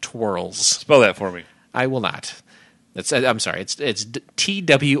 Twirls? Twirls. Spell that for me. I will not. I'm sorry. It's TWIRLS.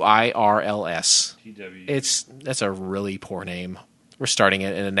 That's a really poor name. We're starting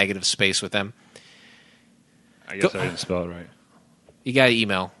it in a negative space with them. I guess I didn't spell it right. You got to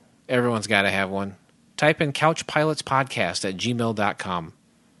email. Everyone's got to have one. Type in CouchPilotsPodcast@gmail.com.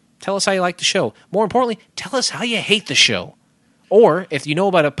 Tell us how you like the show. More importantly, tell us how you hate the show. Or if you know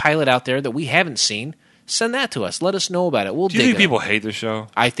about a pilot out there that we haven't seen, send that to us. Let us know about it. We'll Do you think people hate the show?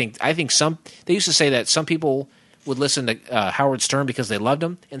 I think some. They used to say that some people would listen to Howard Stern because they loved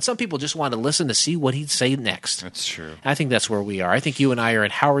him, and some people just wanted to listen to see what he'd say next. That's true. I think that's where we are. I think you and I are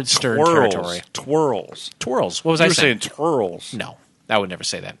in Howard Stern territory. Twirls. What was I saying? You were saying twirls. No, I would never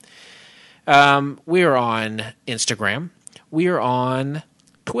say that. We are on Instagram. We are on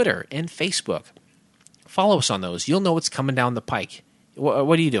Twitter and Facebook. Follow us on those. You'll know what's coming down the pike.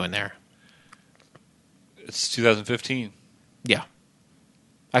 What are you doing there? It's 2015. Yeah.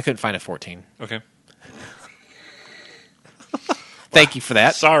 I couldn't find a 14. Okay. Thank you for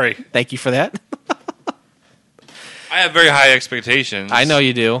that. Sorry. Thank you for that. I have very high expectations. I know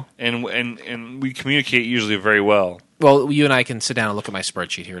you do. And we communicate usually very well. Well, you and I can sit down and look at my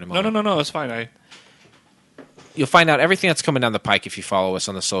spreadsheet here in a moment. No, it's fine. You'll find out everything that's coming down the pike if you follow us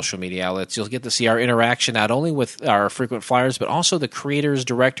on the social media outlets. You'll get to see our interaction not only with our frequent flyers, but also the creators,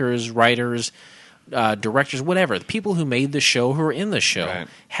 directors, writers, directors, whatever. The people who made the show, who are in the show. Right.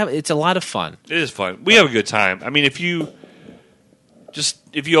 It's a lot of fun. It is fun. We have a good time. I mean, if you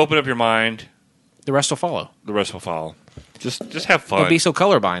open up your mind, the rest will follow. Just have fun. Don't be so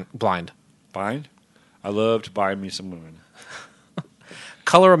colorblind. Bind? I love to bind me some women.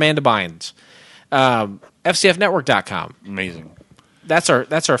 Color Amanda Binds. FCFnetwork.com. Amazing. That's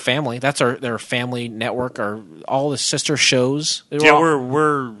our family. That's their family network. All the sister shows.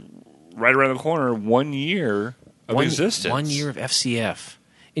 We're right around the corner. 1 year of existence. 1 year of FCF.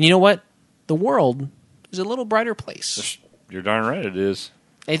 And you know what? The world is a little brighter place. You're darn right it is.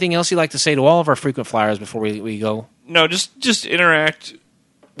 Anything else you'd like to say to all of our frequent flyers before we go? No, just interact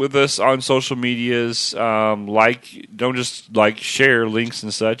with us on social medias. Don't just share links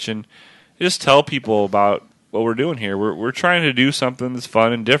and such, and just tell people about what we're doing here. We're trying to do something that's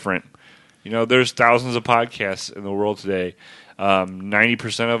fun and different. There's thousands of podcasts in the world today.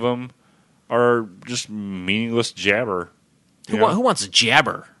 90% of them are just meaningless jabber. Who wants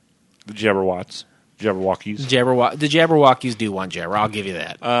jabber? The Jabberwatts. Jabberwockies. The Jabberwockies do one jabber. I'll give you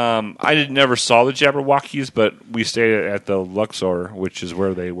that. I never saw the Jabberwockies, but we stayed at the Luxor, which is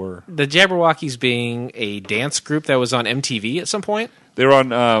where they were. The Jabberwockies being a dance group that was on MTV at some point. They were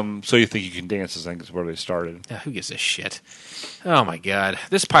on So You Think You Can Dance, I think is where they started. Who gives a shit? Oh, my God.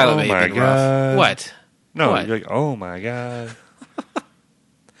 This pilot may have been God. rough. What? No, What? you're like, oh, my God.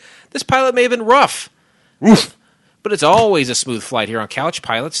 This pilot may have been rough. Oof. But it's always a smooth flight here on Couch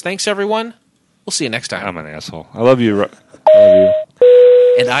Pilots. Thanks, everyone. We'll see you next time. I'm an asshole. I love you. I love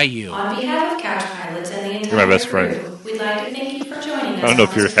you. And I you. On behalf of Couch Pilots and the entire You're my best crew, friend. we'd like to thank you for joining us. I don't know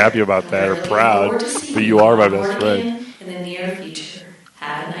if you're happy about that or proud, but you are my best friend. In the near future.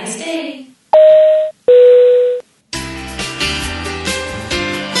 Have a nice day.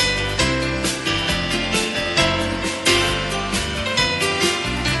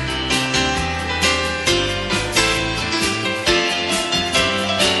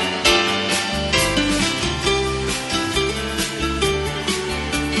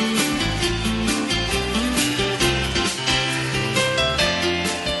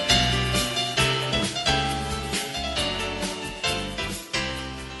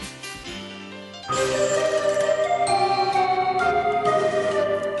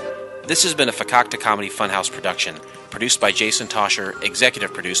 This has been a Fakakta Comedy Funhouse production, produced by Jason Tosher,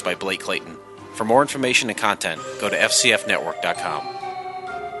 executive produced by Blake Clayton. For more information and content, go to fcfnetwork.com.